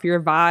energy, off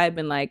your vibe,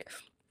 and like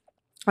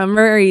I'm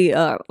very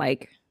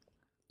like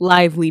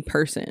lively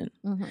person.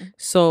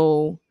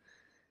 So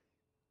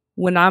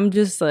when I'm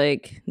just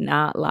like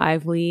not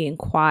lively and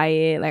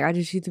quiet, like I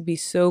just used to be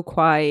so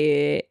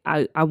quiet.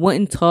 I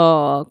wouldn't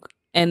talk.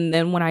 And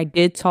then when I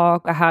did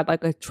talk, I had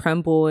like a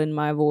tremble in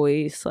my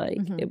voice. Like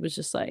it was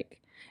just like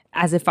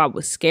as if I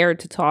was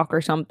scared to talk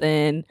or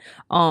something.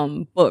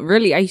 But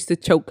really I used to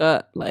choke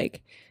up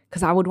like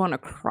because I would want to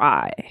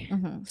cry.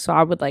 So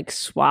I would like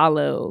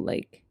swallow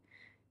like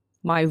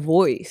my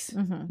voice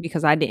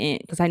because I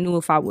knew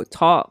if I would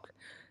talk,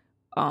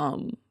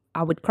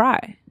 I would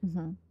cry.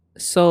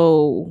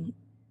 So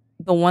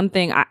the one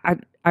thing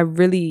I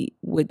really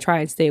would try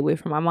and stay away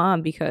from my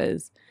mom,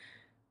 because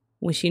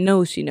when she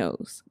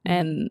knows.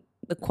 And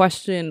the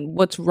question,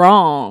 what's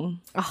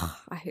wrong? Oh,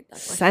 I hate that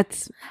question.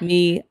 Sets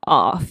me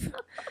off.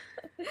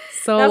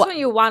 So that's when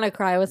you want to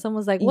cry when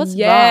someone's like, what's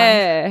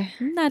wrong?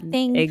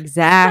 Nothing.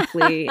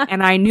 Exactly.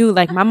 And I knew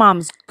like my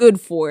mom's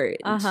good for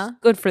it. She's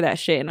good for that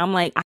shit. And I'm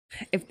like,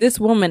 if this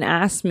woman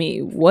asks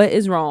me what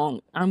is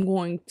wrong, I'm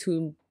going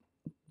to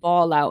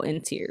bawl out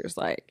in tears.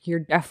 Like, you're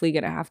definitely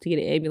gonna have to get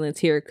an ambulance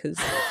here because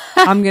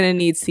I'm gonna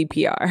need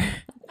CPR.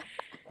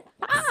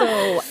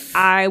 So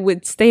I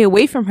would stay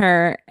away from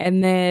her,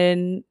 and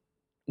then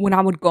when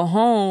I would go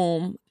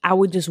home, I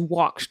would just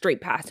walk straight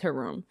past her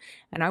room,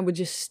 and I would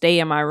just stay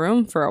in my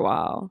room for a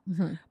while.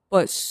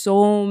 But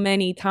so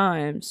many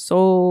times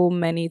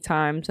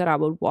that I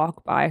would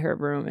walk by her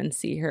room and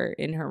see her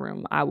in her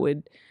room,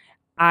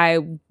 I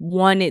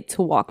wanted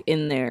to walk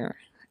in there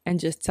and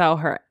just tell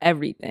her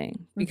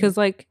everything, because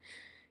like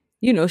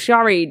you know, she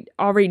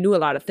already knew a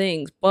lot of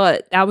things,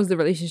 but that was the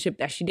relationship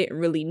that she didn't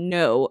really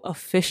know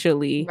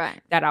officially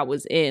that I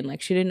was in.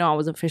 Like, she didn't know I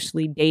was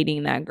officially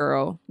dating that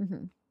girl.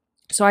 Mm-hmm.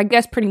 So I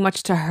guess pretty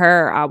much to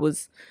her, I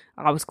was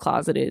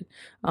closeted.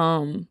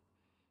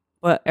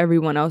 But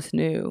everyone else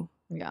knew.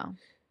 Yeah.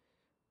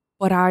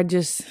 But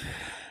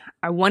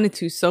I wanted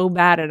to so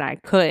bad and I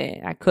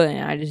couldn't.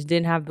 I just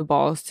didn't have the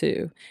balls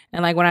to.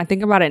 And like when I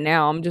think about it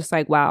now, I'm just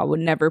like, wow, I would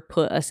never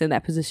put us in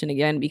that position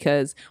again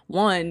because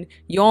one,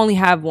 you only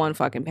have one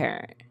fucking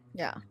parent.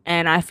 Yeah.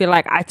 And I feel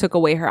like I took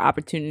away her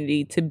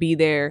opportunity to be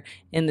there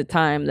in the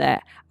time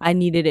that I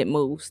needed it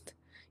most.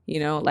 You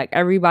know, like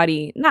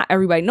nobody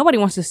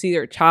wants to see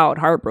their child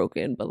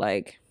heartbroken, but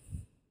like,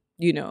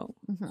 you know,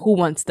 who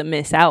wants to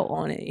miss out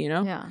on it, you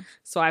know? Yeah.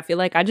 So I feel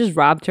like I just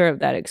robbed her of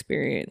that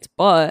experience,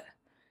 but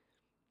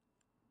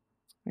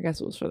I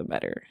guess it was for the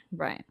better.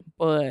 Right.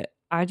 But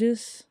I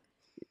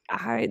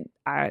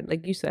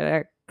like you said,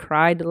 I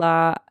cried a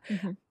lot.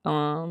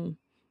 Mm-hmm.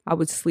 I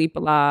would sleep a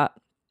lot.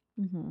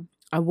 Mm-hmm.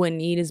 I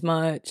wouldn't eat as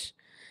much.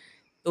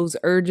 Those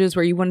urges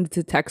where you wanted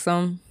to text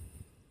them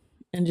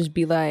and just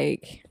be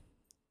like...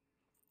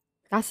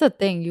 That's the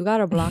thing. You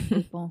gotta block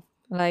people.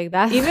 Like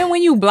that. Even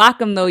when you block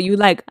them though, you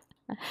like...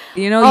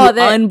 You know, you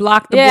unblock the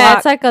block. Yeah,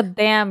 it's like a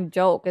damn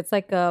joke. It's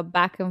like a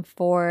back and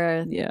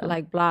forth,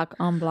 like block,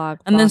 unblock.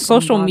 And then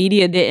social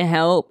media didn't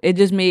help. It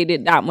just made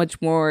it that much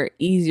more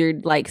easier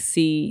to like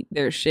see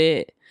their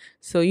shit.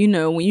 So, you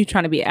know, when you're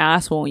trying to be an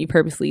asshole and you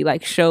purposely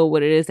like show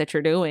what it is that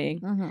you're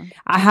doing,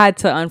 I had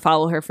to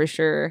unfollow her for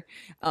sure.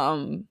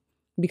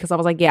 Because I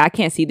was like, yeah, I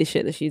can't see the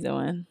shit that she's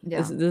doing.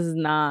 Yeah. This is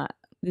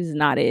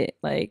not it.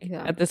 Like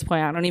at this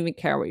point, I don't even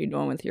care what you're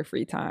doing with your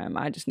free time.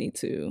 I just need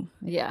to.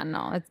 Yeah,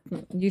 no,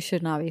 you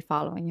should not be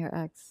following your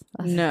ex.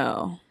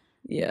 No.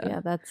 Yeah. Yeah,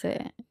 that's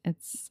it.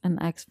 It's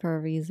an ex for a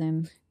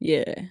reason.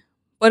 Yeah.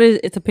 But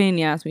it's a pain in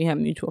the ass when you have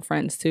mutual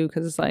friends too,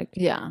 because it's like,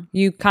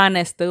 you kind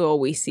of still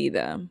always see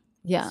them.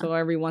 Yeah. So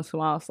every once in a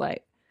while, it's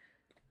like,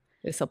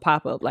 it's a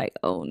pop up like,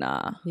 oh,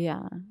 nah.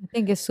 Yeah. I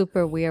think it's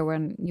super weird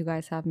when you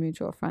guys have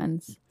mutual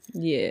friends.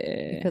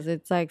 Yeah. Because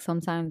it's like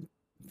sometimes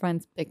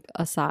friends pick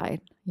a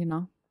side, you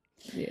know?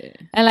 Yeah.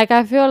 And like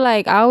I feel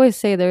like I always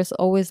say there's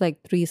always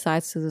like three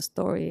sides to the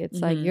story. It's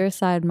like your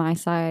side, my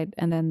side,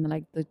 and then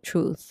like the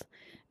truth.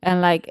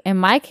 And like in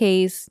my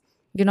case,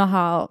 you know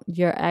how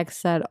your ex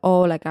said,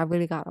 oh, like I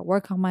really gotta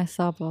work on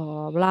myself, blah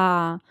blah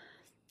blah.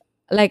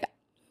 Like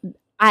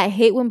I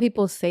hate when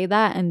people say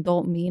that and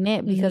don't mean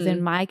it, because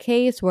in my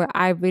case where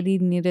I really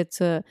needed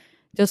to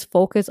just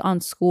focus on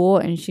school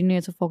and she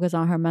needed to focus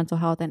on her mental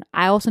health and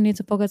I also need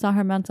to focus on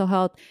her mental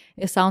health,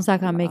 it sounds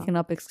like I'm making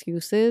up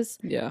excuses.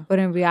 Yeah. But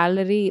in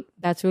reality,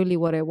 that's really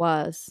what it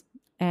was.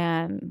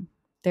 And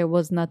there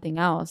was nothing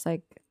else.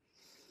 Like,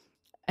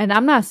 and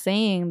I'm not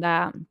saying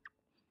that,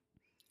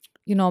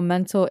 you know,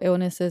 mental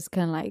illnesses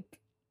can like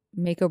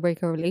make or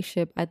break a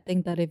relationship. I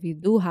think that if you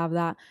do have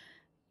that,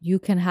 you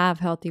can have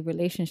healthy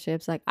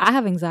relationships. Like I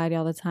have anxiety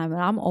all the time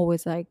and I'm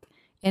always like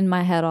in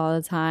my head all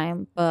the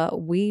time, but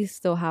we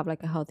still have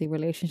like a healthy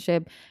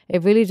relationship.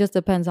 It really just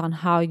depends on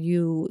how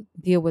you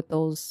deal with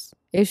those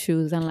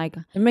issues and like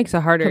it makes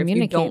it harder if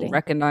you don't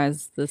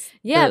recognize this.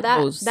 Yeah,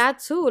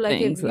 that too. Like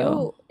things,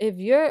 if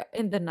you're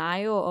in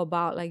denial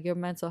about like your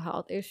mental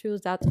health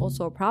issues, that's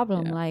also a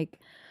problem. Yeah. Like,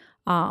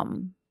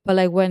 but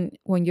like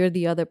when you're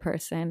the other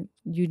person,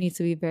 you need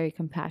to be very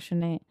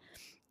compassionate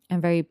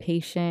and very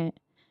patient,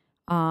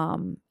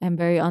 and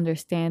very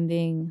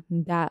understanding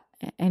that.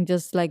 And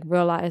just like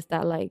realize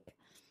that like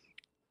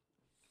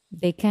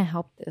they can't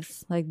help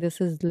this. Like this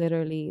is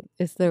literally,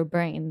 it's their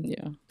brain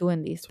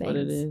doing these things. What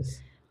it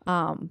is.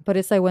 But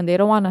it's like when they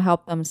don't want to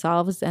help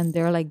themselves and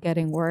they're like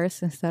getting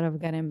worse instead of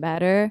getting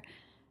better,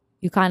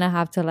 you kind of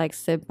have to like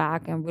sit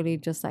back and really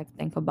just like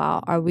think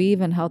about, are we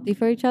even healthy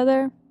for each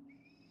other?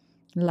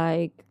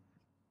 Like,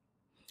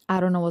 I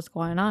don't know what's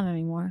going on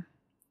anymore.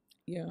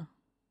 Yeah.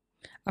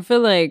 I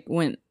feel like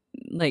when,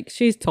 like,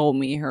 she's told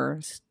me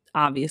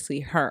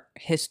obviously her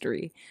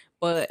history,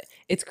 but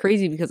it's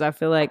crazy because I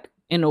feel like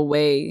in a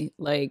way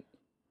like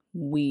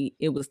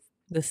it was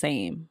the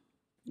same.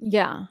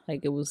 Yeah,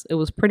 like it was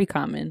pretty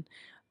common.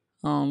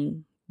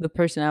 The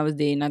person I was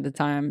dating at the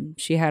time,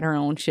 she had her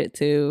own shit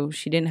too.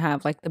 She didn't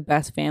have like the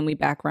best family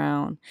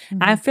background.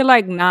 I feel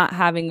like not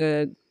having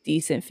a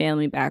decent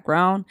family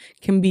background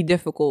can be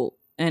difficult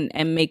and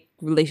make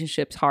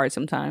relationships hard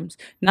sometimes.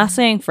 Not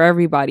saying for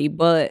everybody,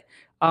 but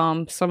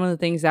some of the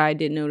things that I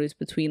did notice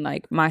between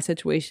like my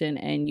situation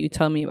and you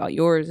tell me about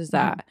yours is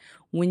that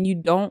when you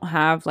don't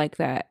have like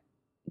that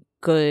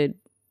good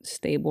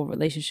stable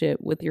relationship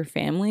with your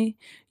family,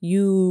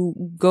 you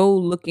go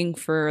looking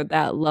for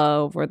that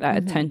love or that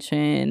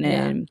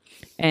attention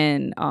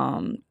and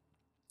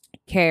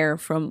care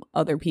from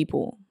other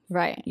people,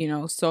 right? You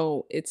know,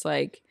 so it's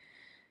like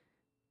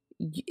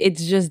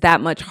it's just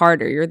that much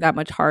harder. You're that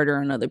much harder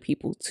on other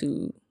people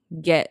to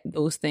get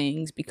those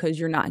things because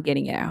you're not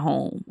getting it at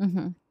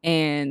home.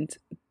 And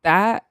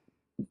that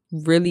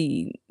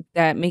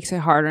makes it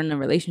harder in a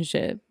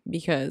relationship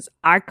because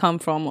I come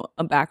from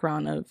a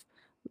background of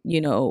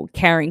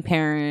caring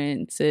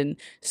parents and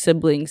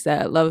siblings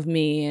that love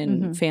me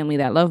and family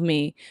that love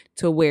me,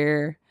 to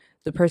where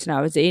the person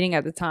I was dating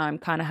at the time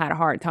kind of had a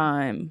hard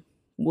time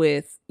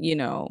with,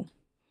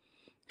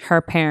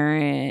 her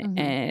parent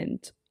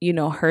and,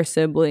 her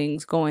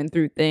siblings going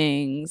through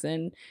things.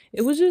 And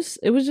it was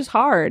just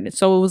hard.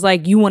 So it was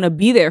like, you want to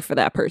be there for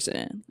that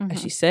person.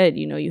 As she said,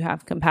 you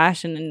have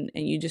compassion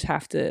and you just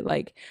have to,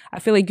 like, I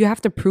feel like you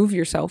have to prove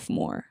yourself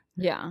more.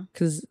 Yeah.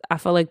 Because I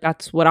felt like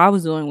that's what I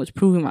was doing, was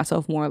proving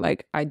myself more.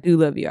 Like, I do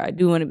love you. I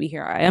do want to be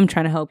here. I am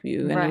trying to help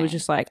you. And it was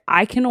just like,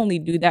 I can only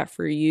do that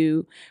for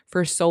you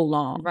for so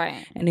long.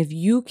 Right. And if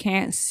you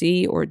can't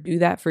see or do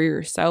that for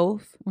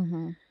yourself,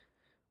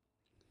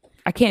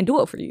 I can't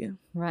do it for you.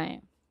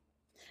 Right.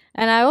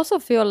 And I also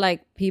feel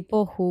like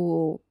people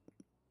who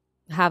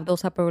have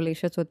those type of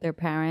relationships with their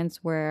parents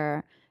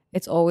where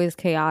it's always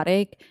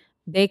chaotic,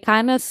 they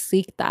kind of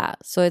seek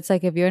that. So it's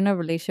like, if you're in a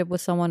relationship with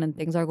someone and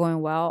things are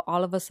going well,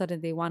 all of a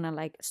sudden they want to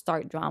like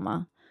start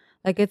drama.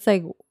 Like, it's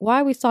like,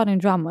 why are we starting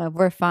drama if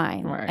we're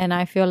fine? Right. And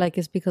I feel like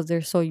it's because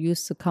they're so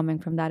used to coming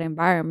from that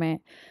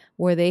environment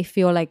where they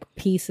feel like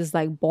peace is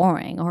like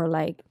boring, or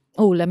like,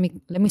 oh, let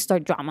me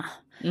start drama.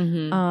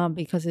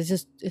 Because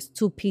it's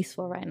too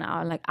peaceful right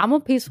now. Like, I'm a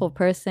peaceful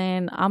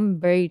person. I'm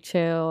very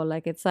chill.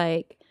 Like, it's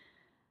like,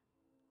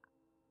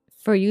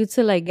 for you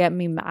to like get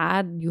me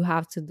mad, you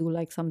have to do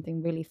like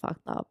something really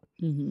fucked up.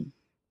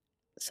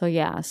 So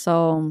yeah,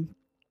 so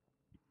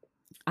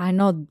I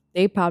know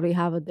they probably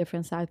have a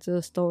different side to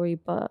the story,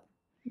 but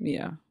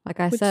yeah, like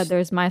I said,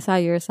 there's my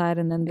side, your side,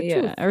 and then the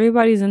truth.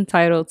 Everybody's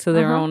entitled to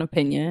their own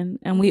opinion,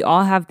 and we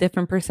all have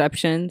different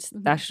perceptions.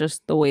 That's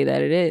just the way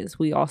that it is.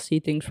 We all see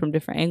things from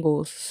different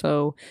angles,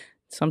 so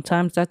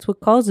sometimes that's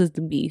what causes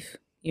the beef.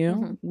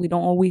 We don't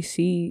always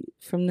see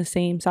from the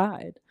same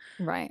side,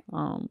 right?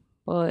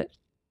 But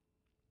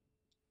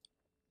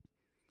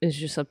it's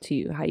just up to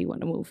you how you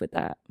want to move with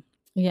that.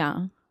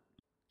 Yeah,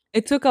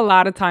 it took a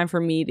lot of time for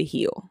me to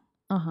heal.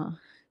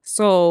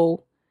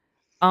 So,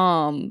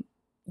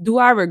 do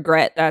I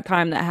regret that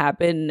time that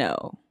happened?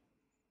 No.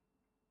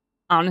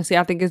 Honestly,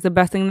 I think it's the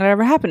best thing that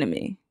ever happened to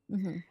me.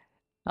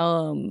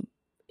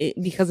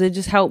 Because it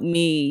just helped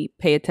me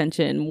pay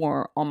attention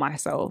more on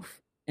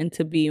myself and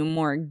to be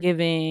more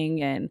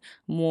giving and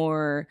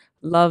more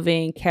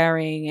loving,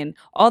 caring, and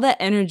all that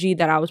energy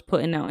that I was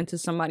putting out into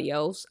somebody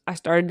else, I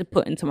started to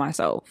put into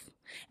myself.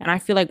 And I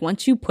feel like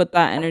once you put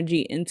that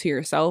energy into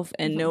yourself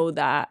and know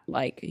that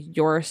like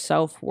your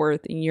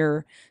self-worth and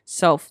your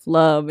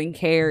self-love and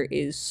care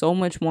is so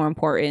much more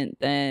important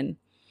than,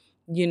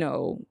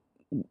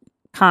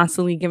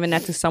 constantly giving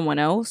that to someone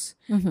else,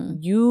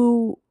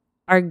 you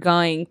are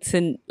going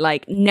to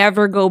like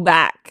never go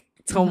back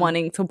to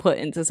wanting to put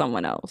into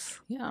someone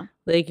else. Yeah.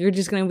 Like, you're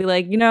just going to be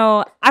like,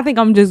 I think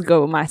I'm just good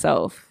with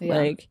myself. Yeah.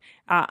 Like,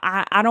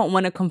 I don't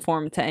want to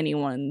conform to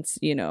anyone's,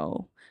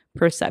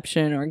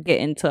 perception or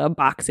get into a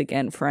box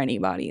again for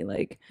anybody.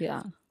 Like,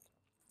 yeah.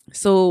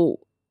 So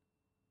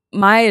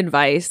my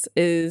advice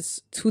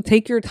is to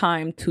take your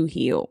time to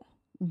heal.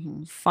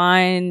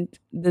 Find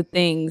the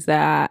things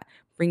that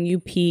bring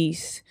you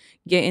peace.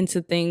 Get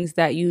into things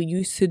that you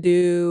used to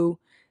do,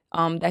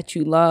 that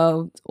you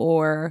loved,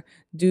 or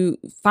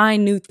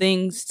find new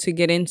things to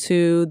get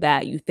into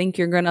that you think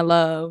you're gonna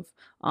love.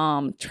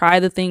 Try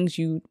the things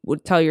you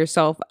would tell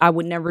yourself I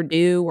would never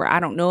do, or I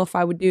don't know if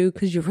I would do,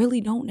 because you really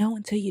don't know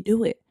until you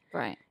do it.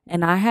 Right.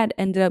 And I had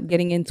ended up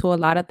getting into a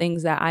lot of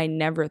things that I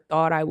never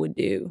thought I would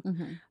do.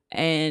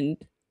 And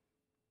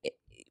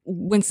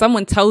when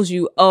someone tells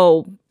you,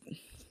 oh,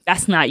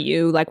 that's not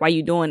you, like, why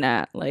you doing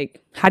that?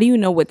 Like, how do you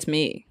know what's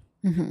me?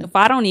 If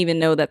I don't even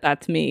know that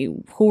that's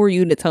me, who are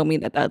you to tell me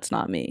that that's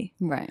not me?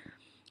 Right.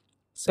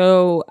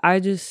 So I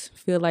just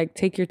feel like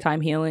take your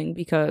time healing,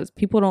 because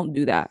people don't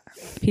do that.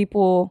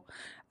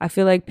 I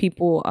feel like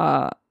people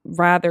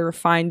rather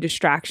find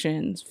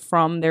distractions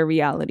from their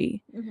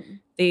reality.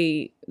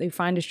 They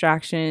find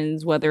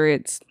distractions, whether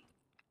it's,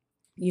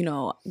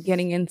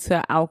 getting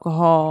into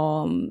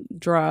alcohol,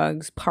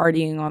 drugs,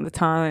 partying all the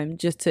time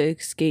just to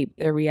escape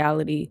their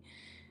reality.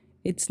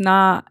 It's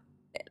not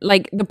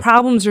like the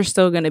problems are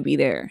still going to be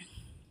there.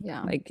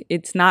 Yeah. Like,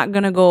 it's not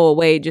going to go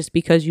away just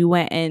because you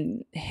went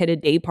and hit a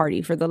day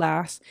party for the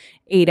last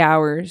 8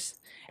 hours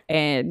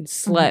and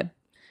slept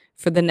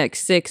for the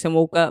next 6 and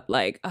woke up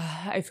like,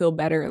 I feel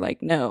better.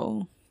 Like,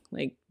 no,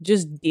 like,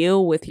 just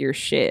deal with your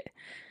shit.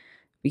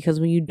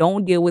 Because when you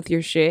don't deal with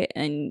your shit,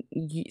 and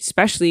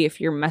especially if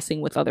you're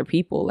messing with other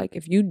people, like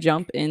if you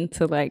jump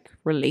into like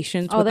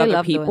relations with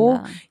other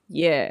people,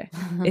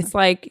 it's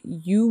like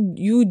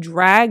you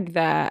drag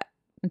that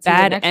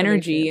bad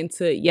energy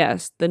into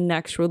the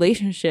next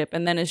relationship,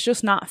 and then it's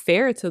just not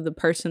fair to the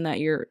person that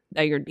you're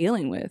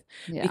dealing with,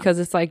 because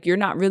it's like you're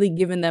not really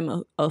giving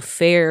them a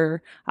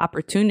fair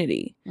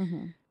opportunity,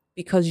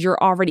 because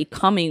you're already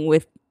coming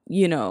with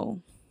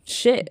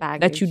shit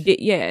baggage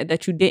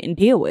that you didn't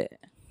deal with.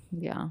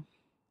 Yeah.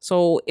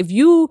 So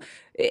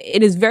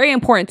it is very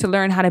important to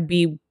learn how to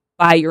be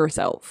by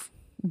yourself.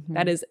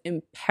 That is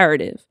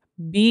imperative.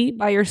 Be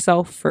by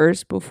yourself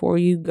first before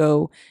you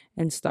go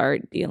and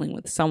start dealing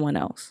with someone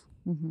else.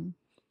 Mm-hmm.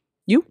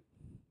 You?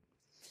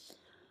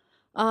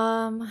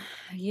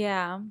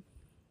 Yeah.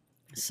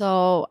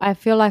 So I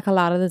feel like a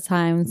lot of the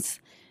times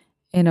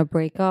in a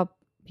breakup,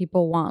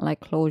 people want like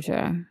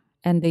closure,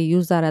 and they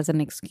use that as an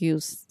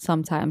excuse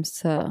sometimes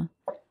to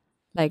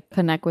like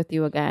connect with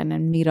you again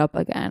and meet up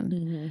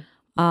again.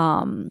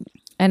 And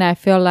I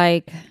feel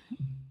like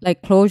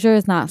closure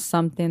is not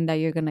something that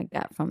you're gonna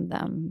get from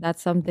them.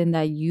 That's something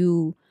that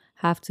you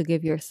have to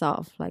give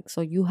yourself. Like,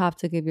 so you have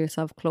to give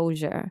yourself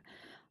closure.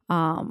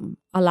 A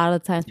lot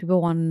of times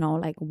people want to know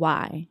like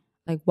why.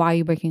 Like, why are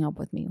you breaking up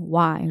with me?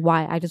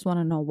 Why? I just want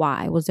to know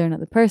why. Was there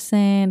another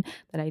person?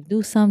 Did I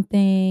do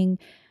something?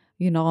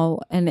 You know,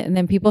 and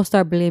then people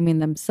start blaming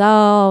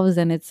themselves,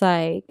 and it's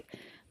like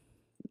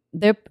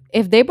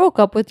if they broke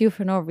up with you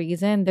for no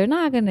reason, they're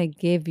not gonna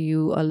give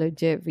you a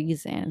legit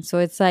reason. So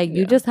it's like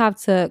you just have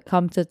to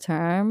come to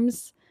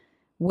terms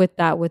with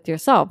that with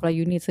yourself. Like,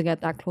 you need to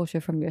get that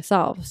closure from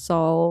yourself.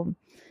 So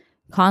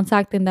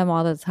contacting them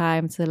all the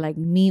time to like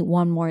meet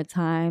one more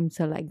time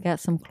to like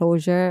get some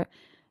closure.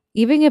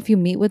 Even if you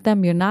meet with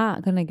them, you're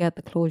not gonna get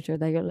the closure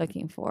that you're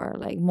looking for,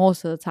 like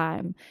most of the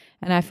time.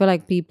 And I feel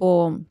like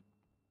people,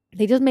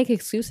 they just make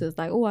excuses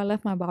like, oh, I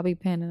left my bobby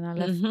pin, and I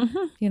left,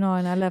 you know,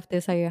 and I left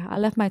this. I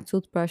left my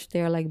toothbrush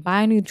there. Like,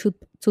 buy a new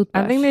toothbrush.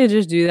 I think they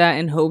just do that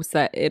in hopes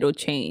that it'll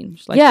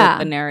change. Like, that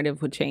the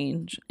narrative would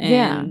change.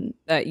 And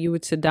that you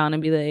would sit down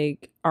and be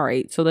like, all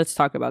right, so let's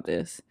talk about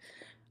this.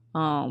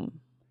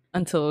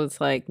 Until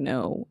it's like,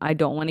 no, I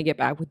don't want to get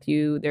back with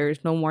you.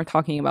 There's no more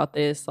talking about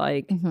this.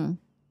 Like,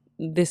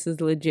 this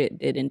is legit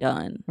did and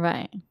done.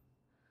 Right.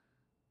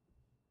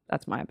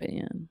 That's my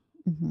opinion.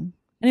 And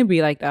it'd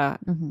be like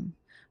that.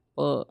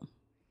 But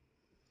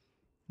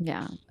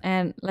yeah.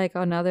 And like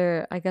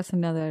another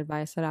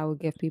advice that I would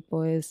give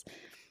people is,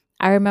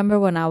 I remember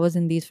when I was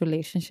in these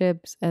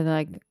relationships and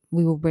like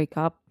we would break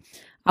up,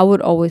 I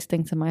would always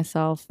think to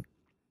myself,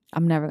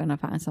 I'm never gonna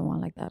find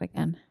someone like that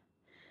again.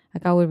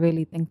 Like, I would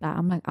really think that.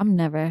 I'm like, I'm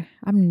never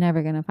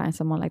gonna find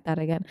someone like that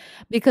again.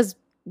 Because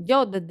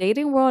the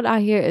dating world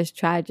out here is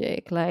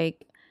tragic.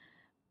 Like,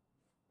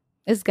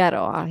 it's ghetto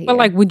out here. But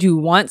like, would you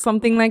want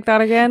something like that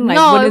again? Like,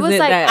 no, it was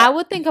like I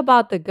would think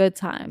about the good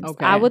times.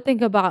 Okay. I would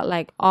think about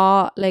like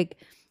all like,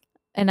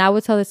 and I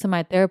would tell this to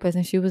my therapist,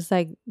 and she was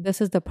like, "This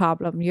is the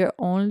problem.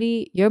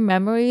 Your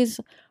memories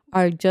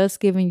are just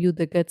giving you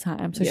the good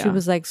times." So she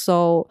was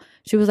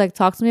like,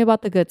 "Talk to me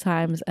about the good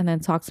times, and then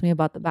talk to me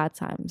about the bad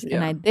times."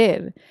 And I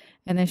did.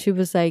 And then she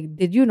was like,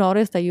 "Did you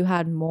notice that you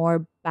had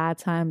more bad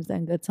times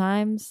than good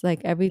times?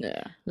 Like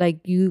like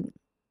you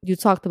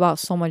talked about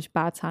so much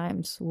bad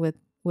times with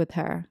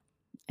her."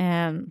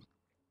 And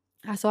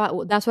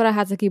so that's what I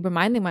had to keep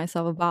reminding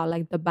myself about,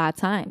 like the bad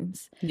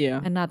times,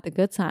 and not the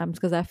good times,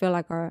 because I feel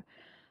like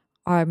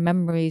our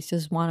memories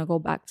just want to go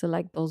back to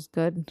like those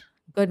good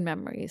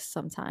memories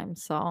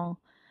sometimes. So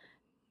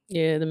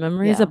yeah, the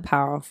memory is a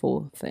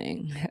powerful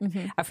thing.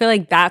 I feel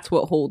like that's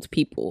what holds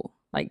people.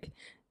 Like,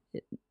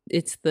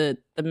 it's the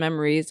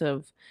memories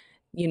of,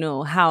 you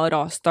know, how it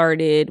all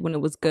started when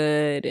it was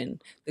good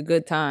and the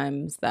good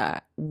times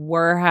that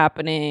were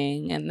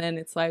happening. And then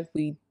it's like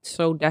we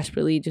so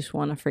desperately just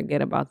want to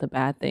forget about the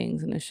bad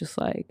things. And it's just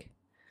like,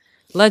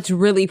 let's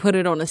really put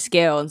it on a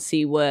scale and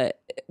see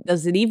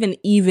does it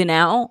even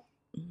out?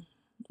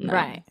 No,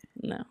 right.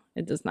 No,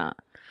 it does not.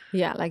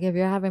 Yeah, like if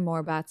you're having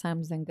more bad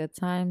times than good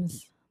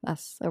times,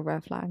 that's a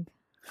red flag.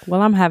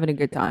 Well, I'm having a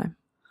good time.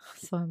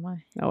 So am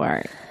I. Oh, all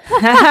right.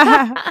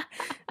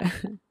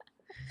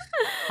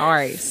 All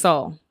right.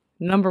 So,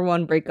 number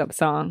one breakup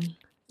song.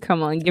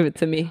 Come on, give it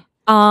to me.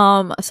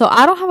 So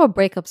I don't have a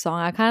breakup song.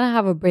 I kind of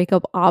have a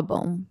breakup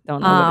album.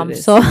 Don't know what it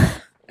is. So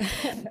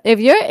if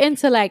you're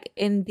into like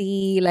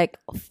indie, like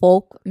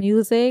folk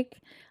music,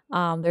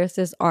 there's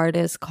this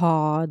artist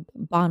called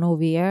Bon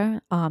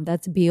Iver.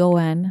 That's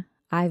Boniver.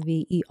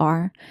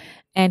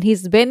 And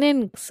he's been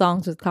in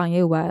songs with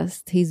Kanye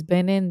West. He's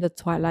been in the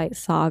Twilight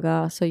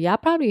Saga. So y'all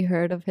probably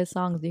heard of his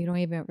songs. You don't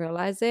even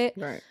realize it.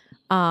 Right.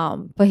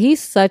 But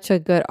he's such a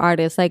good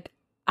artist. Like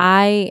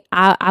I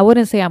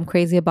wouldn't say I'm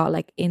crazy about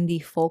like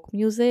indie folk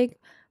music,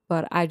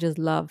 but I just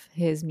love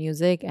his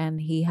music.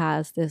 And he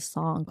has this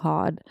song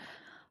called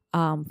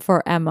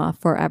For Emma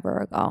Forever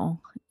Ago.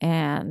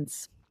 And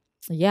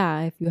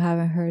yeah, if you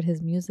haven't heard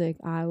his music,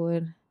 I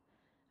would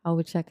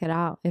check it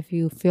out if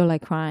you feel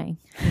like crying.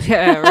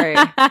 Yeah,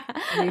 right.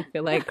 You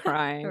feel like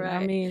crying. Right.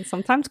 I mean,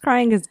 sometimes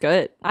crying is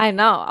good. I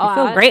know. I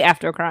feel great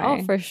after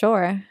crying. Oh, for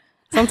sure.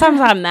 Sometimes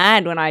I'm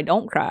mad when I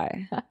don't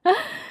cry.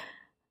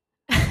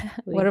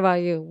 What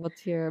about you?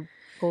 What's your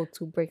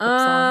go-to breakup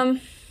song?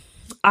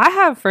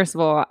 First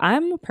of all,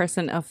 I'm a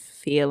person of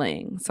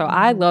feeling. So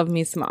I love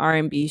me some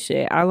R&B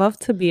shit. I love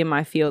to be in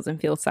my feels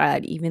and feel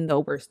sad, even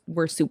though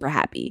we're super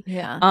happy.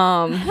 Yeah.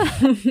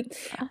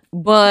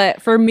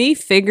 But for me,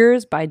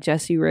 Figures by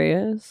Jessie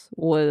Reyes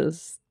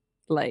was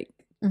like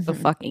the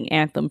fucking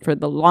anthem for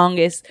the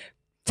longest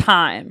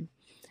time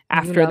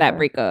after that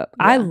breakup.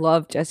 Yeah. I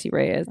love Jessie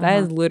Reyes.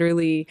 That is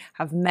literally,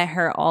 I've met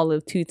her all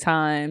of 2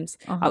 times.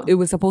 It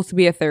was supposed to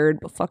be a third,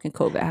 but fucking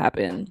COVID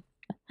happened.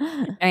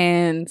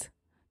 And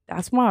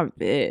that's my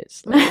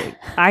bitch. Like,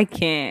 I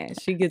can't.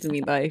 She gives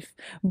me life.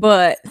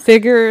 But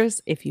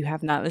Figures, if you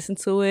have not listened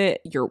to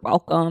it, you're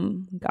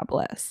welcome. God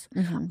bless.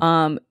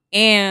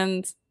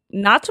 And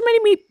not too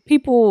many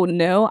people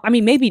know. I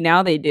mean, maybe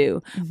now they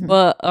do.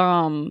 But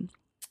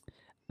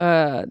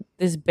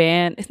this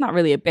band, it's not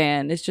really a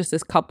band. It's just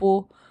this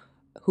couple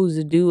who's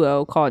a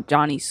duo called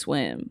Johnny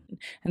Swim.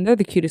 And they're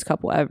the cutest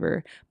couple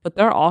ever. But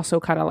they're also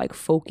kind of like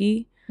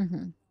folky.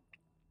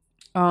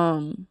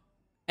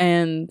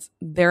 And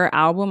their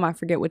album, I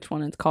forget which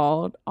one it's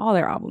called. All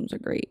their albums are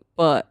great.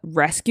 But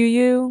Rescue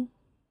You,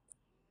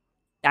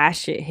 that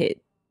shit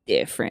hit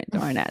different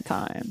during that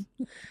time.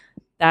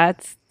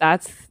 That's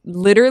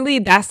literally,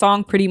 that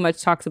song pretty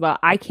much talks about,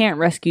 I can't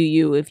rescue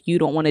you if you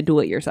don't want to do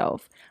it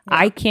yourself. Yeah.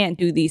 I can't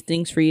do these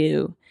things for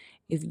you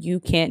if you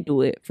can't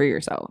do it for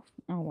yourself.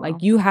 Oh, wow.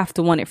 Like, you have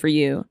to want it for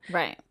you.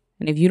 Right.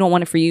 And if you don't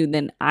want it for you,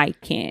 then I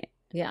can't.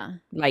 Yeah.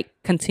 Like,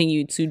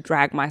 continue to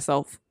drag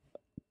myself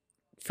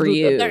for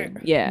you.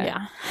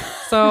 Yeah.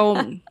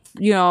 So,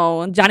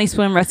 Johnny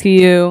Swim, Rescue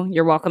You,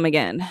 you're welcome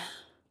again.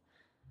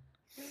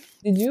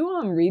 Did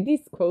you read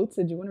these quotes?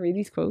 Did you want to read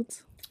these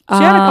quotes? She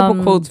had a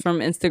couple quotes from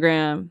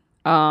Instagram.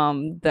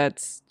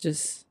 That's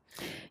just...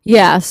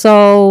 Yeah,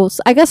 so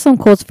I guess some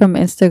quotes from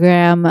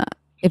Instagram.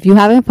 If you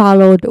haven't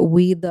followed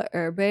We the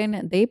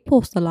Urban, they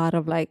post a lot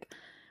of like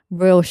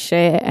real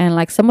shit. And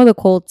like some of the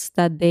quotes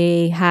that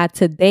they had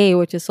today,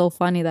 which is so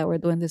funny that we're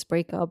doing this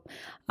breakup,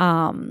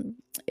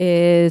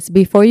 is,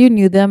 before you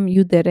knew them,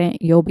 you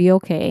didn't. You'll be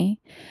okay.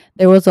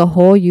 There was a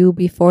whole you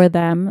before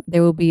them.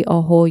 There will be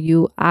a whole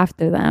you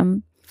after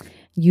them.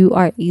 You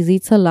are easy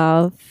to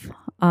love.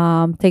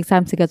 Take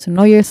time to get to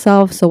know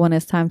yourself. So when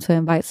it's time to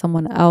invite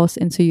someone else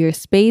into your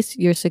space,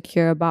 you're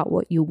secure about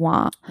what you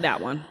want.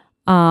 That one.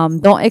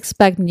 Don't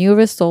expect new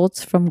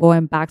results from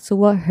going back to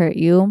what hurt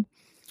you.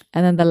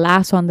 And then the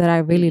last one that I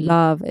really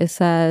love, it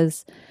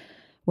says,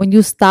 when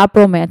you stop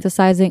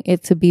romanticizing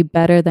it to be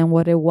better than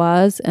what it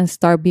was and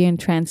start being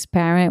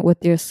transparent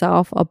with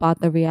yourself about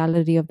the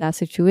reality of that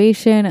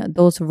situation,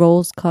 those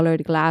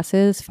rose-colored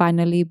glasses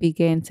finally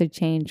begin to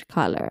change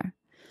color.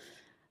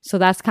 So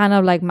that's kind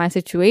of like my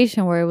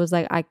situation, where it was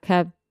like I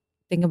kept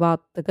thinking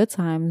about the good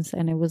times,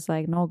 and it was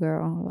like, no,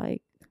 girl,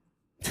 like,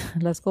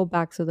 let's go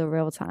back to the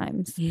real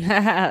times.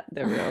 The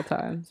real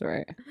times,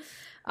 right.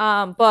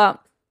 But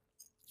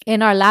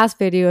in our last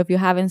video, if you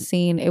haven't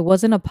seen, it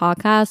wasn't a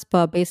podcast,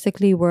 but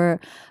basically we're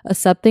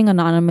accepting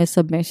anonymous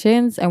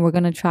submissions, and we're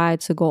going to try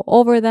to go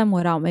over them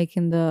without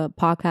making the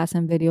podcast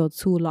and video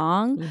too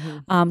long.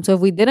 So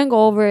if we didn't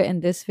go over it in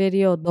this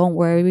video, don't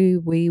worry,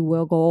 we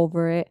will go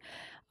over it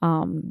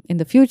in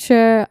the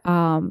future.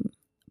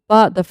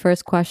 But the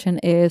first question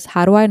is,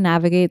 how do I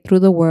navigate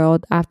through the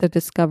world after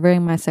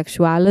discovering my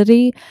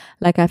sexuality?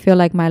 Like, I feel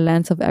like my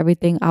lens of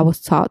everything I was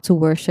taught to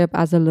worship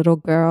as a little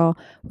girl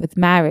with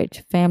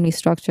marriage, family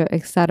structure,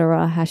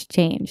 etc. has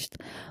changed.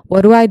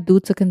 What do I do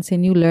to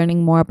continue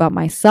learning more about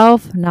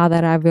myself now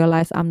that I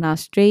realize I'm not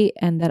straight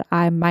and that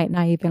I might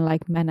not even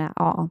like men at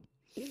all?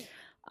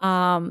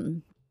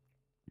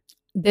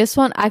 This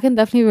one, I can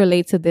definitely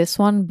relate to this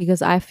one,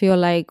 because I feel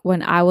like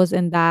when I was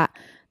in that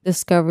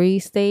discovery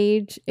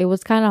stage, it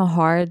was kind of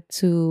hard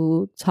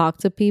to talk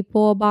to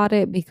people about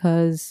it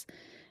because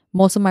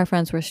most of my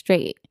friends were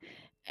straight,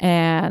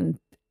 and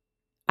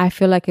I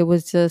feel like it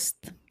was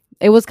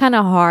kind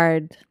of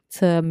hard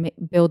to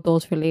build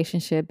those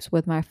relationships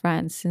with my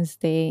friends since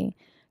they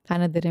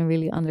kind of didn't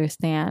really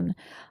understand.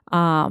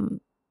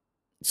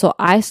 So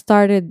I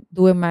started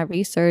doing my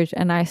research,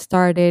 and I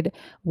started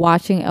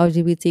watching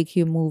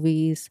LGBTQ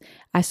movies.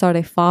 I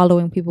started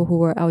following people who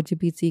were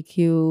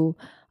LGBTQ.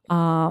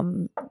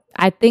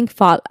 I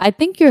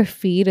think your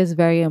feed is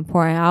very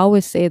important. I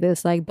always say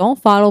this, like, don't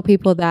follow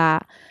people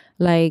that,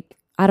 like,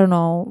 I don't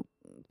know,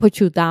 put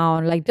you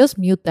down. Like, just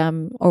mute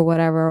them or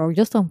whatever, or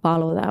just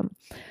unfollow them.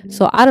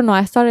 So I don't know,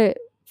 I started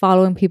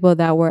following people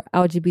that were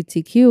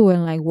LGBTQ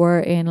and like were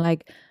in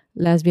like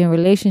lesbian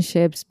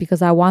relationships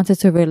because I wanted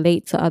to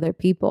relate to other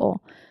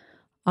people.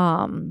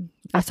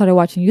 I started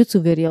watching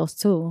YouTube videos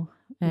too.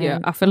 Yeah,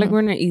 I feel like we're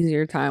in an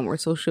easier time where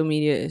social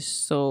media is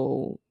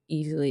so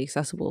easily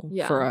accessible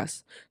for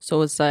us.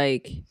 So it's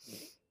like,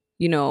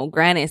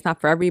 granted, it's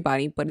not for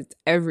everybody, but it's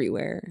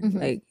everywhere.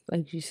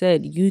 Like you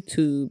said,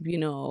 YouTube,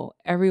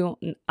 everyone,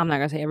 I'm not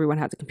gonna say everyone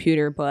has a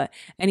computer, but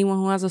anyone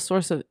who has a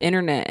source of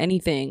internet,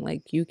 anything,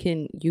 like you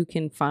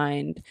can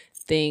find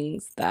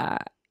things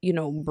that,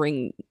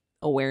 bring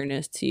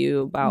awareness to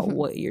you about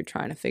what you're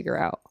trying to figure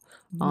out.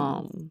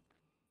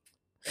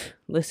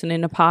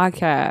 Listening to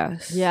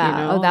podcasts.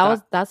 Yeah.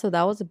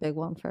 That was a big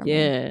one for me.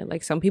 Yeah.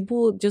 Like some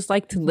people just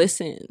like to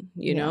listen,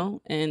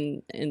 know,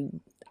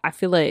 and I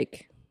feel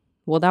like,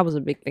 well, that was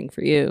a big thing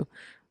for you.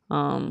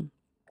 But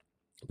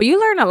you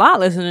learn a lot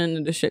listening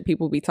to the shit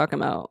people be talking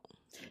about.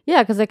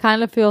 Yeah, because it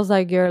kind of feels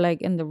like you're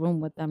like in the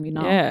room with them,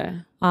 Yeah.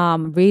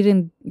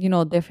 Reading,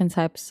 different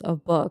types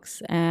of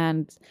books.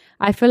 And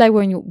I feel like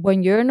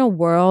when you're in a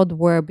world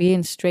where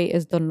being straight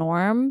is the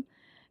norm,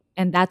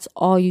 and that's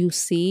all you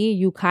see,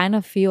 you kind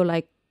of feel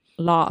like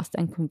lost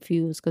and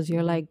confused because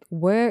you're like,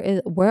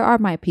 where are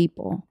my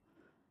people?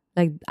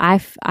 Like I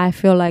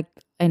feel like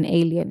an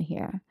alien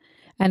here.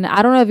 And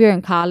I don't know if you're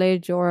in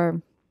college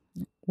or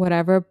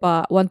whatever,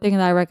 but one thing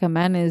that I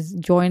recommend is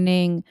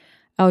joining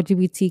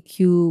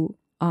LGBTQ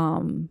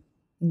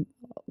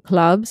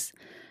clubs.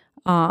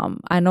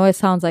 I know it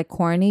sounds like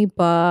corny,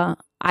 but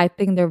I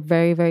think they're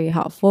very, very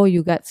helpful.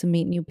 You get to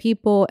meet new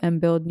people and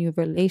build new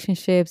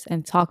relationships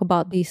and talk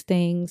about these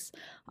things.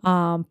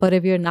 But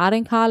if you're not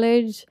in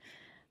college,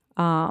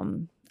 I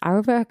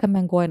would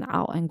recommend going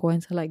out and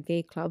going to like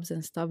gay clubs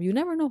and stuff. You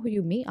never know who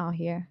you meet out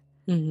here.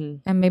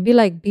 And maybe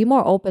like be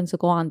more open to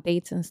go on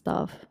dates and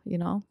stuff, you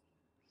know?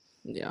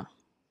 Yeah.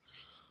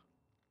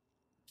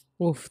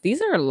 Oof, these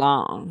are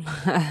long.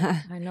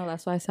 I know,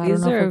 that's why I said I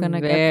don't know if we're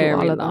gonna get through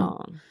all of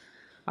them.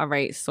 All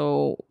right,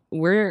 so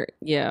I'm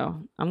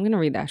gonna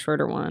read that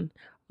shorter one.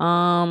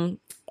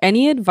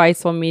 Any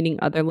advice on meeting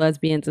other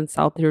lesbians in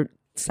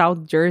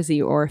South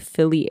Jersey or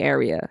Philly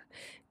area?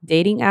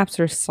 Dating apps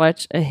are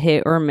such a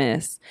hit or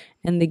miss,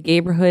 and the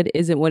neighborhood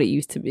isn't what it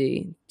used to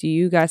be. Do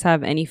you guys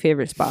have any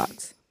favorite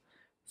spots?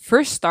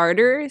 For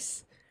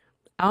starters,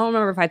 I don't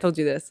remember if I told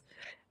you this,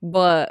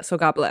 but so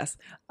God bless.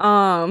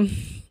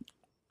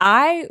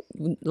 I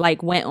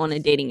like went on a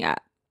dating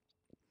app.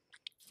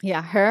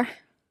 Yeah, her.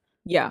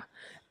 Yeah.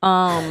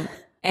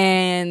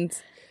 And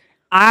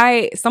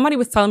somebody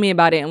was telling me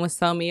about it and was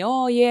telling me,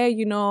 oh yeah,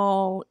 you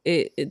know,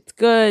 it's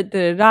good,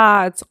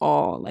 it's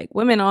all like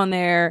women on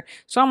there.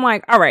 So I'm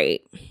like, all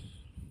right,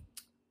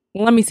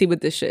 let me see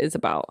what this shit is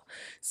about.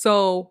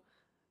 So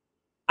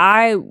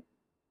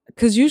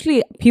because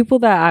usually people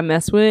that I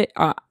mess with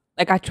are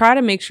like, I try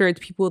to make sure it's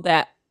people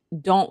that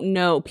don't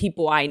know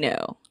people I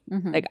know.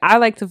 Like, I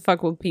like to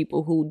fuck with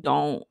people who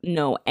don't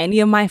know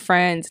any of my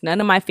friends, none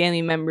of my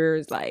family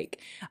members. Like,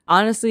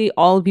 honestly,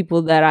 all the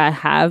people that I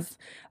have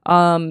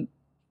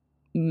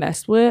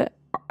messed with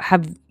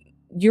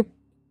you're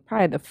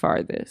probably the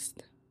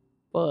farthest,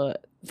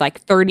 but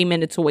like 30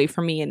 minutes away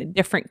from me in a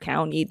different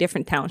county,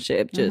 different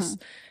township. Just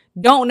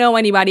don't know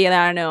anybody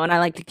that I know, and I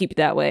like to keep it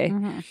that way.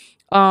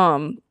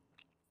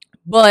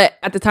 But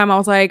at the time I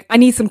was like, I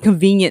need some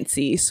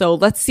conveniency. So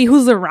let's see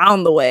who's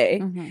around the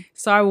way.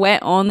 So I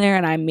went on there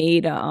and I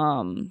made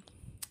an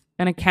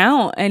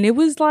account, and it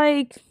was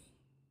like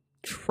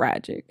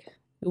tragic.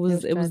 It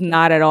was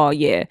not at all.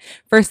 Yeah.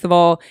 First of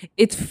all,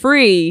 it's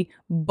free,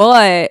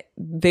 but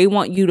they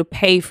want you to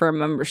pay for a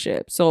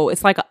membership. So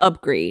it's like an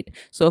upgrade.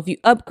 So if you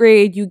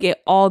upgrade, you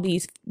get all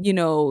these, you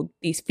know,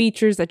 these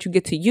features that you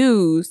get to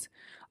use.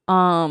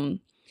 And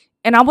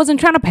I wasn't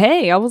trying to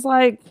pay. I was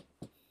like,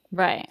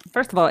 right.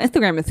 First of all,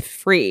 Instagram is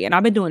free, and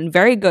I've been doing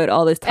very good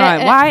all this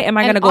time. Why am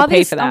I going to go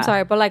pay for that? I'm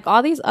sorry, but like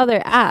all these other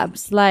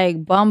apps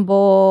like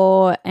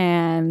Bumble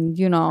and,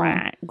 you know,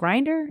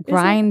 Grindr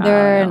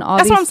and all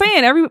that's what I'm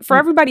saying. For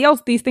everybody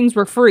else, these things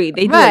were free.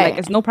 They do it like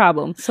it's no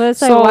problem. So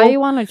it's like, why you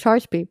want to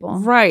charge people?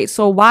 Right.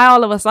 So why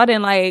all of a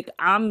sudden, like,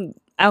 I'm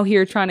out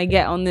here trying to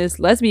get on this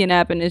lesbian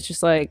app, and it's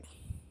just like,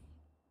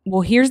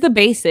 well, here's the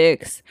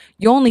basics.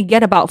 You only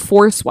get about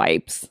 4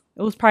 swipes.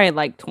 It was probably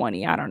like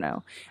 20. I don't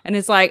know. And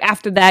it's like,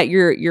 after that,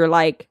 you're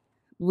like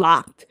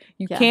locked.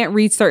 You can't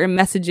read certain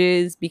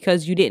messages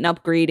because you didn't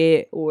upgrade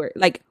it, or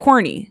like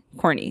corny.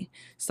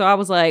 So I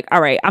was like,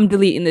 all right, I'm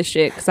deleting this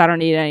shit because I don't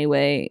need it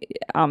anyway.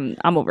 I'm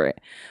over it.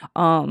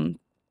 So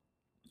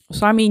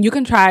I mean, you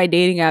can try a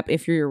dating app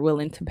if you're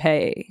willing to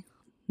pay.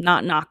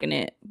 Not knocking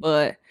it,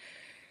 but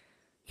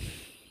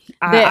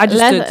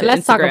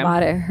let's talk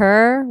about it.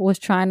 Her was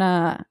trying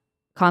to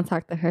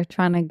contact her,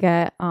 trying to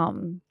get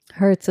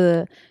her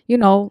to, you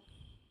know,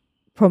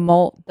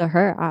 promote the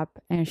Her app,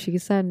 and she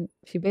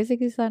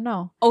basically said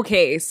no.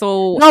 Okay,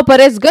 so no,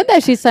 but it's good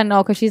that she said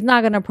no, because she's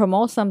not gonna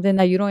promote something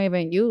that you don't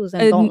even use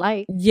and don't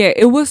like. Yeah,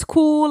 it was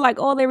cool. Like,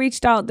 oh, they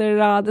reached out.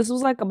 This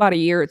was like about a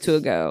year or two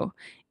ago,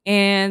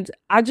 and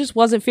I just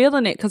wasn't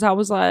feeling it because I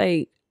was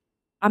like,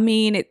 I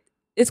mean,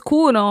 it's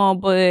cool and all,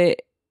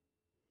 but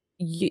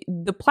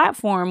the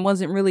platform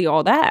wasn't really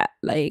all that.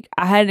 Like,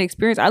 I had an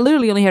experience. I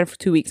literally only had it for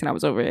 2 weeks and I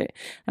was over it.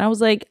 And I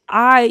was like,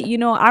 I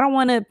don't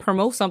want to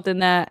promote something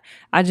that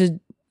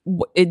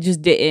it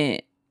just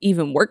didn't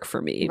even work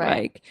for me.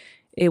 Right. Like,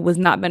 it was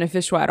not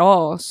beneficial at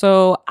all.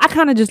 So I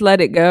kind of just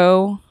let it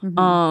go.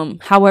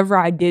 However,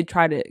 I did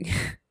try to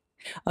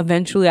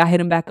eventually I hit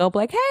him back up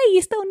like, hey,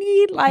 you still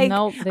need, like,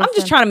 nope, I'm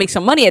just trying to make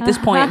some money at this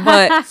point.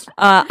 But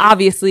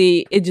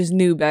obviously it just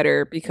knew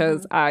better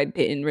because I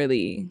didn't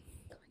really,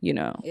 you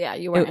know. Yeah,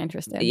 you weren't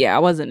interested. Yeah, I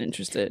wasn't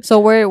interested. So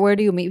where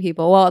do you meet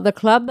people? Well, the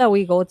club that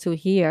we go to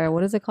here,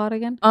 what is it called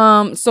again?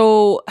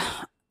 So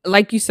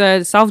like you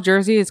said, South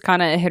Jersey is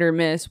kind of a hit or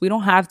miss. We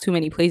don't have too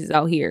many places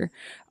out here.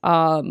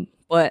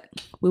 But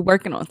we're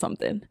working on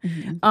something.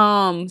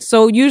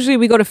 So usually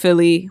we go to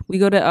Philly. We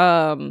go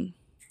to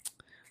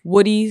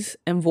Woody's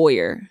and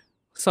Voyeur.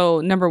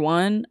 So number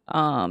one,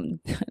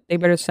 they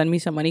better send me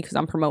some money because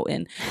I'm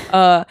promoting.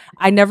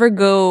 I never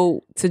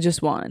go to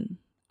just one.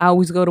 I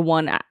always go to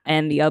one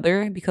and the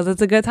other because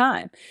it's a good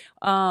time.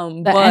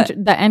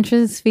 The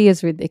entrance fee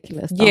is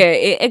ridiculous, though. Yeah,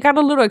 it got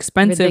a little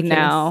expensive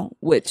now,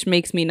 which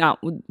makes me not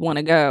want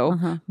to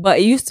go. But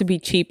it used to be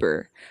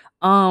cheaper.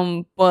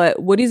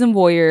 But Woody's and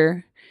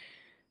Voyeur,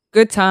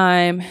 good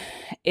time.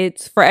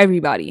 It's for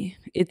everybody.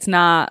 It's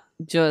not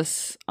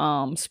just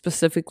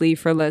specifically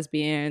for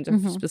lesbians or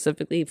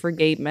specifically for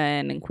gay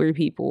men and queer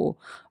people.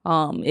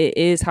 It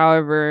is,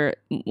 however,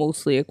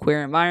 mostly a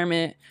queer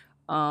environment.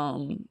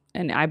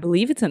 And I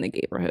believe it's in the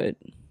neighborhood.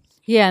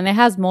 Yeah, and it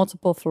has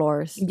multiple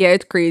floors. Yeah,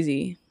 it's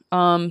crazy.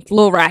 It's a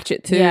little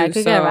ratchet too. Yeah, it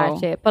could get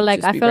ratchet. But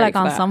like I feel like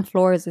on that. some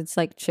floors it's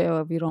like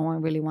chill if you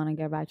don't really want to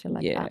get ratchet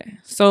like that.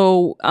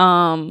 So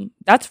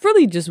that's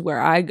really just where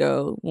I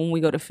go when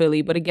we go to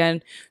Philly. But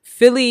again,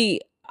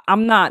 Philly,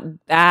 I'm not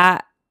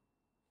that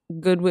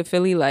good with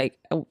Philly. Like,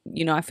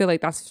 you know, I feel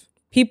like that's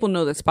people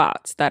know the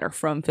spots that are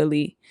from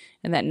Philly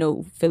and that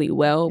know Philly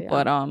well.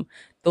 But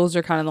those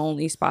are kind of the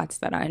only spots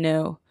that I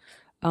know.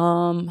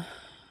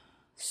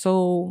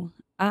 So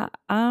I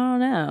don't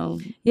know.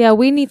 Yeah,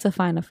 we need to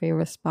find a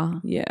favorite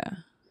spot. Yeah,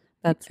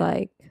 that's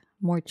like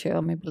more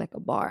chill, maybe like a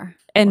bar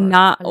and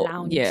not a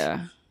lounge.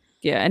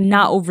 And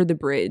not over the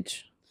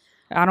bridge.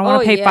 I don't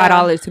want to pay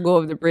 $5 to go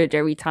over the bridge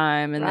every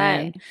time, and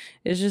then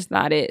it's just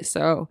not it.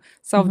 So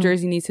South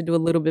Jersey needs to do a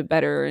little bit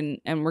better, and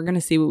we're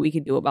gonna see what we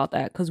can do about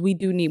that because we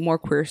do need more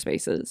queer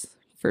spaces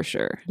for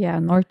sure. Yeah,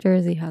 North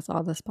Jersey has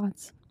all the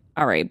spots.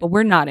 All right, but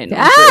we're not in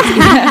North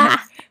Jersey.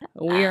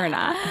 We are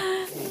not.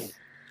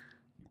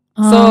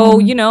 So,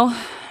 you know,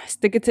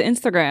 stick it to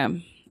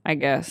Instagram, I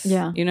guess.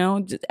 Yeah. You know,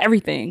 just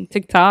everything.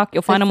 TikTok.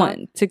 You'll find them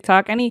on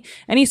TikTok. Any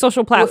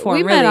social platform,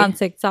 we really. met on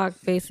TikTok,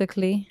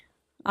 basically.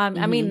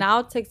 I mean,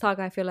 now TikTok,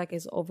 I feel like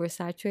is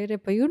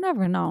oversaturated, but you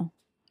never know.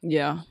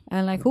 Yeah.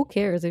 And like, who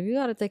cares? If you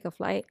got to take a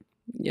flight,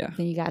 then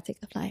you got to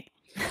take a flight.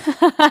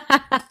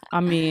 I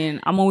mean,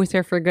 I'm always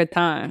here for a good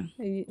time.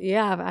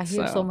 Yeah, I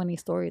hear so many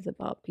stories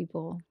about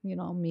people, you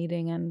know,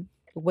 meeting and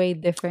way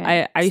different.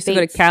 I used to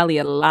go to Cali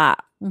a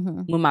lot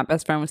when my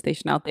best friend was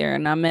stationed out there,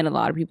 and I met a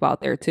lot of people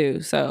out there too.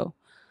 So,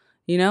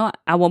 you know,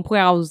 at one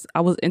point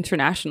I was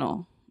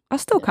international. I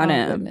still kind of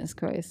am. Goodness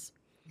Christ.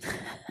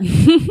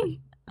 You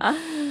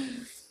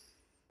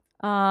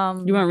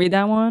want to read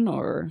that one,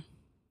 or?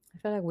 I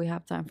feel like we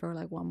have time for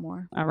like one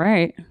more. All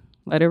right,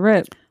 let it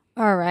rip.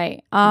 All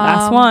right.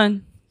 Last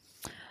one.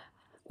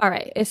 All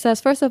right. It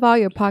says, first of all,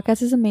 your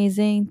podcast is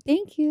amazing.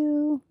 Thank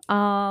you.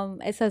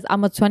 It says,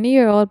 I'm a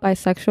 20-year-old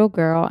bisexual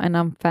girl and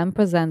I'm femme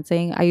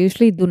presenting. I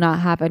usually do not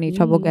have any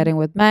trouble getting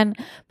with men,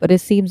 but it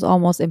seems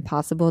almost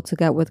impossible to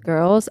get with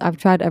girls. I've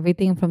tried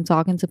everything from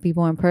talking to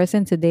people in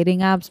person to dating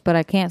apps, but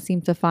I can't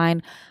seem to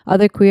find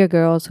other queer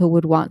girls who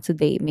would want to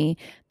date me.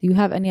 Do you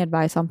have any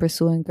advice on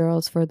pursuing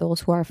girls for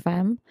those who are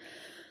femme?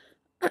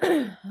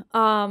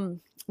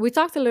 We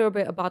talked a little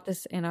bit about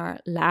this in our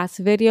last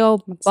video.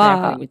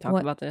 But we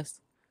talked about this.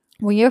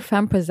 When you're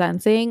femme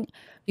presenting,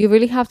 you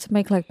really have to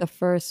make like the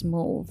first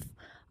move.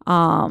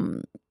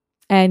 And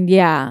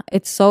yeah,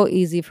 it's so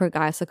easy for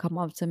guys to come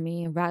up to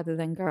me rather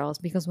than girls,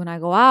 because when I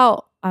go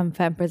out, I'm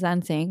femme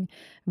presenting.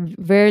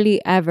 Rarely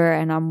ever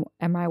am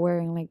I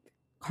wearing like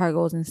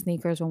cargos and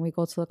sneakers when we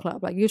go to the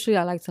club. Like usually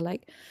I like to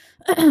like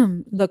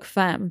look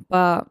femme,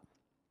 but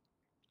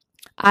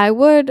I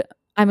would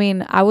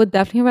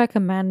definitely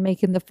recommend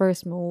making the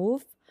first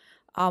move.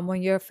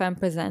 When you're femme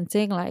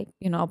presenting, like,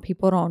 you know,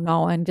 people don't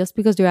know. And just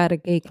because you're at a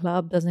gay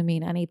club doesn't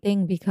mean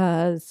anything,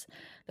 because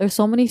there's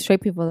so many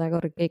straight people that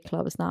go to gay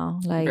clubs now.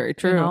 Like, very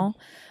true. You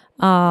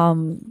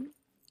know?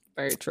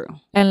 Very true.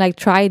 And like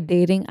try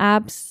dating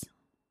apps,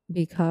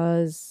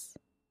 because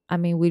I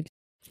mean, we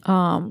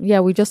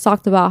just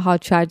talked about how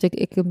tragic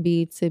it can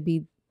be to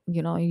be,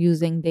 you know,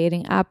 using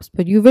dating apps,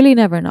 but you really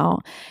never know.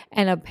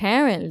 And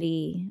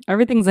apparently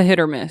everything's a hit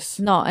or miss.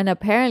 No, and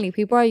apparently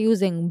people are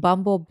using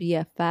Bumble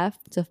BFF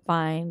to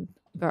find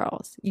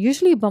girls.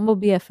 Usually Bumble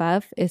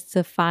BFF is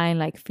to find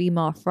like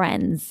female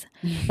friends,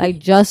 like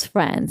just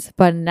friends.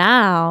 But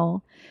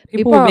now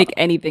people will make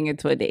anything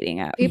into a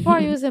dating app. People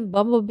are using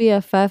Bumble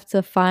BFF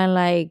to find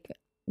like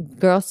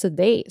girls to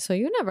date. So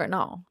you never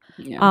know.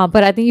 Yeah.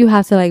 But I think you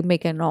have to like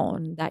make it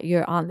known that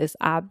you're on this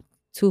app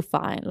to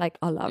find like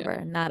a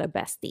lover, not a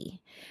bestie.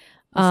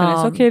 Listen,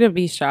 it's okay to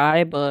be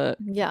shy, but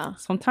yeah,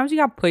 sometimes you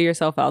gotta put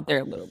yourself out there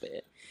a little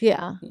bit.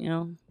 Yeah, you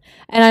know.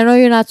 And I know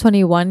you're not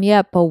 21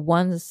 yet, but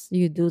once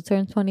you do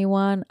turn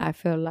 21, I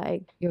feel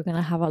like you're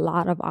gonna have a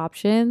lot of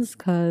options,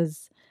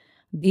 because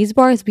these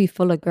bars be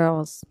full of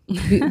girls,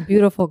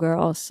 beautiful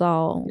girls.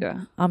 So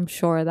yeah, I'm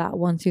sure that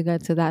once you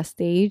get to that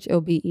stage, it'll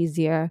be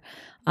easier.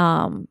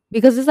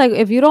 Because it's like,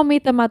 if you don't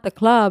meet them at the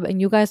club and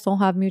you guys don't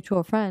have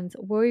mutual friends,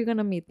 where are you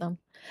gonna meet them?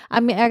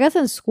 I mean, I guess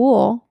in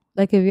school,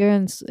 like if you're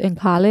in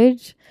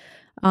college,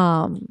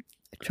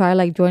 try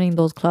like joining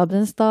those clubs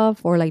and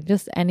stuff, or like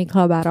just any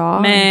club at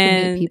all.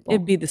 Man,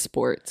 it'd be the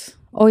sports.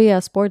 Oh yeah,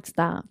 sports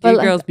that. But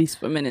like, girls be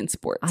swimming in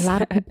sports. A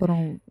lot of people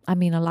don't. I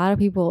mean, a lot of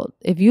people,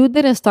 if you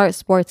didn't start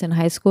sports in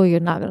high school, you're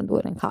not gonna do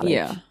it in college.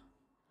 Yeah.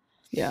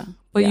 Yeah.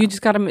 But you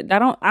just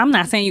gotta. I'm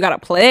not saying you gotta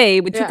play,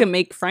 but you can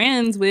make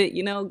friends with.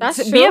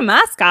 That's be true. a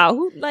mascot.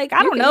 Who I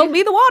don't know.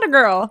 Be the water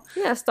girl.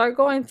 Yeah, start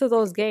going to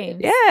those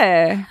games.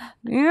 Yeah.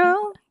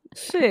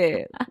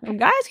 Shit. If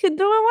guys can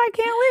do it, why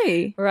can't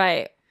we?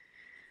 Right.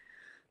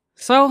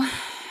 So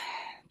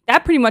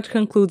that pretty much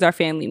concludes our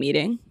family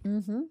meeting.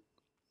 Mm-hmm.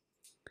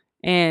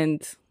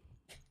 And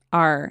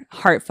our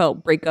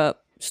heartfelt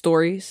breakup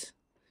stories.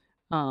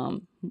 I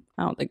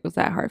don't think it was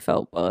that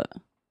heartfelt, but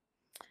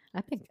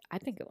I think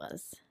it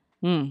was.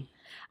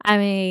 I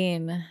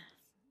mean,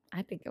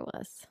 I think it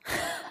was.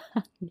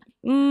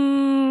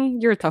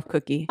 You're a tough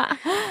cookie. I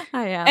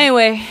am.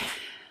 Anyway,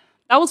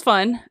 that was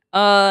fun.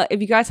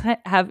 If you guys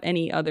have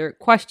any other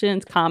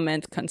questions,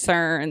 comments,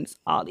 concerns,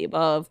 all the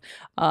above,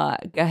 go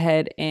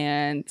ahead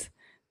and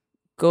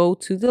go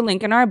to the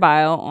link in our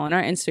bio on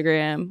our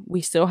Instagram.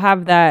 We still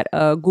have that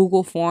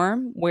Google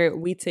form where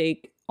we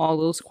take all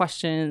those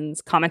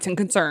questions, comments, and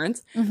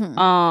concerns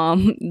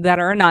that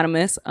are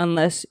anonymous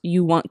unless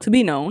you want to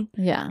be known.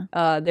 Yeah.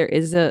 There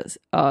is a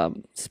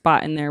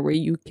spot in there where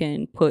you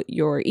can put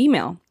your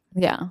email.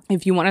 Yeah.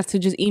 If you want us to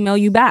just email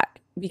you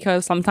back,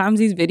 because sometimes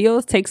these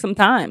videos take some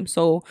time.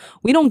 So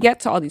we don't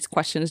get to all these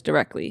questions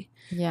directly.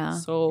 Yeah.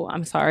 So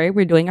I'm sorry.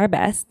 We're doing our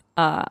best.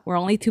 We're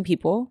only 2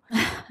 people.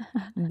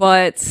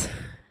 But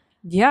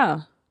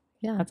yeah.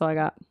 That's all I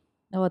got.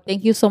 Well,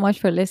 thank you so much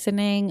for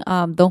listening.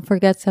 Don't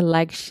forget to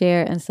like,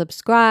 share, and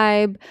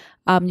subscribe.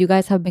 You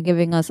guys have been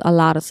giving us a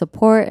lot of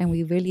support, and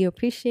we really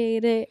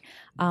appreciate it.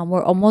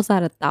 We're almost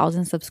at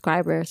 1,000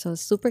 subscribers, so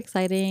it's super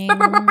exciting.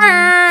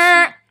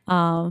 But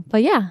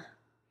yeah,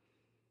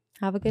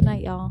 have a good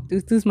night, y'all.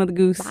 Deuce, deuce, mother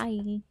goose.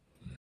 Bye.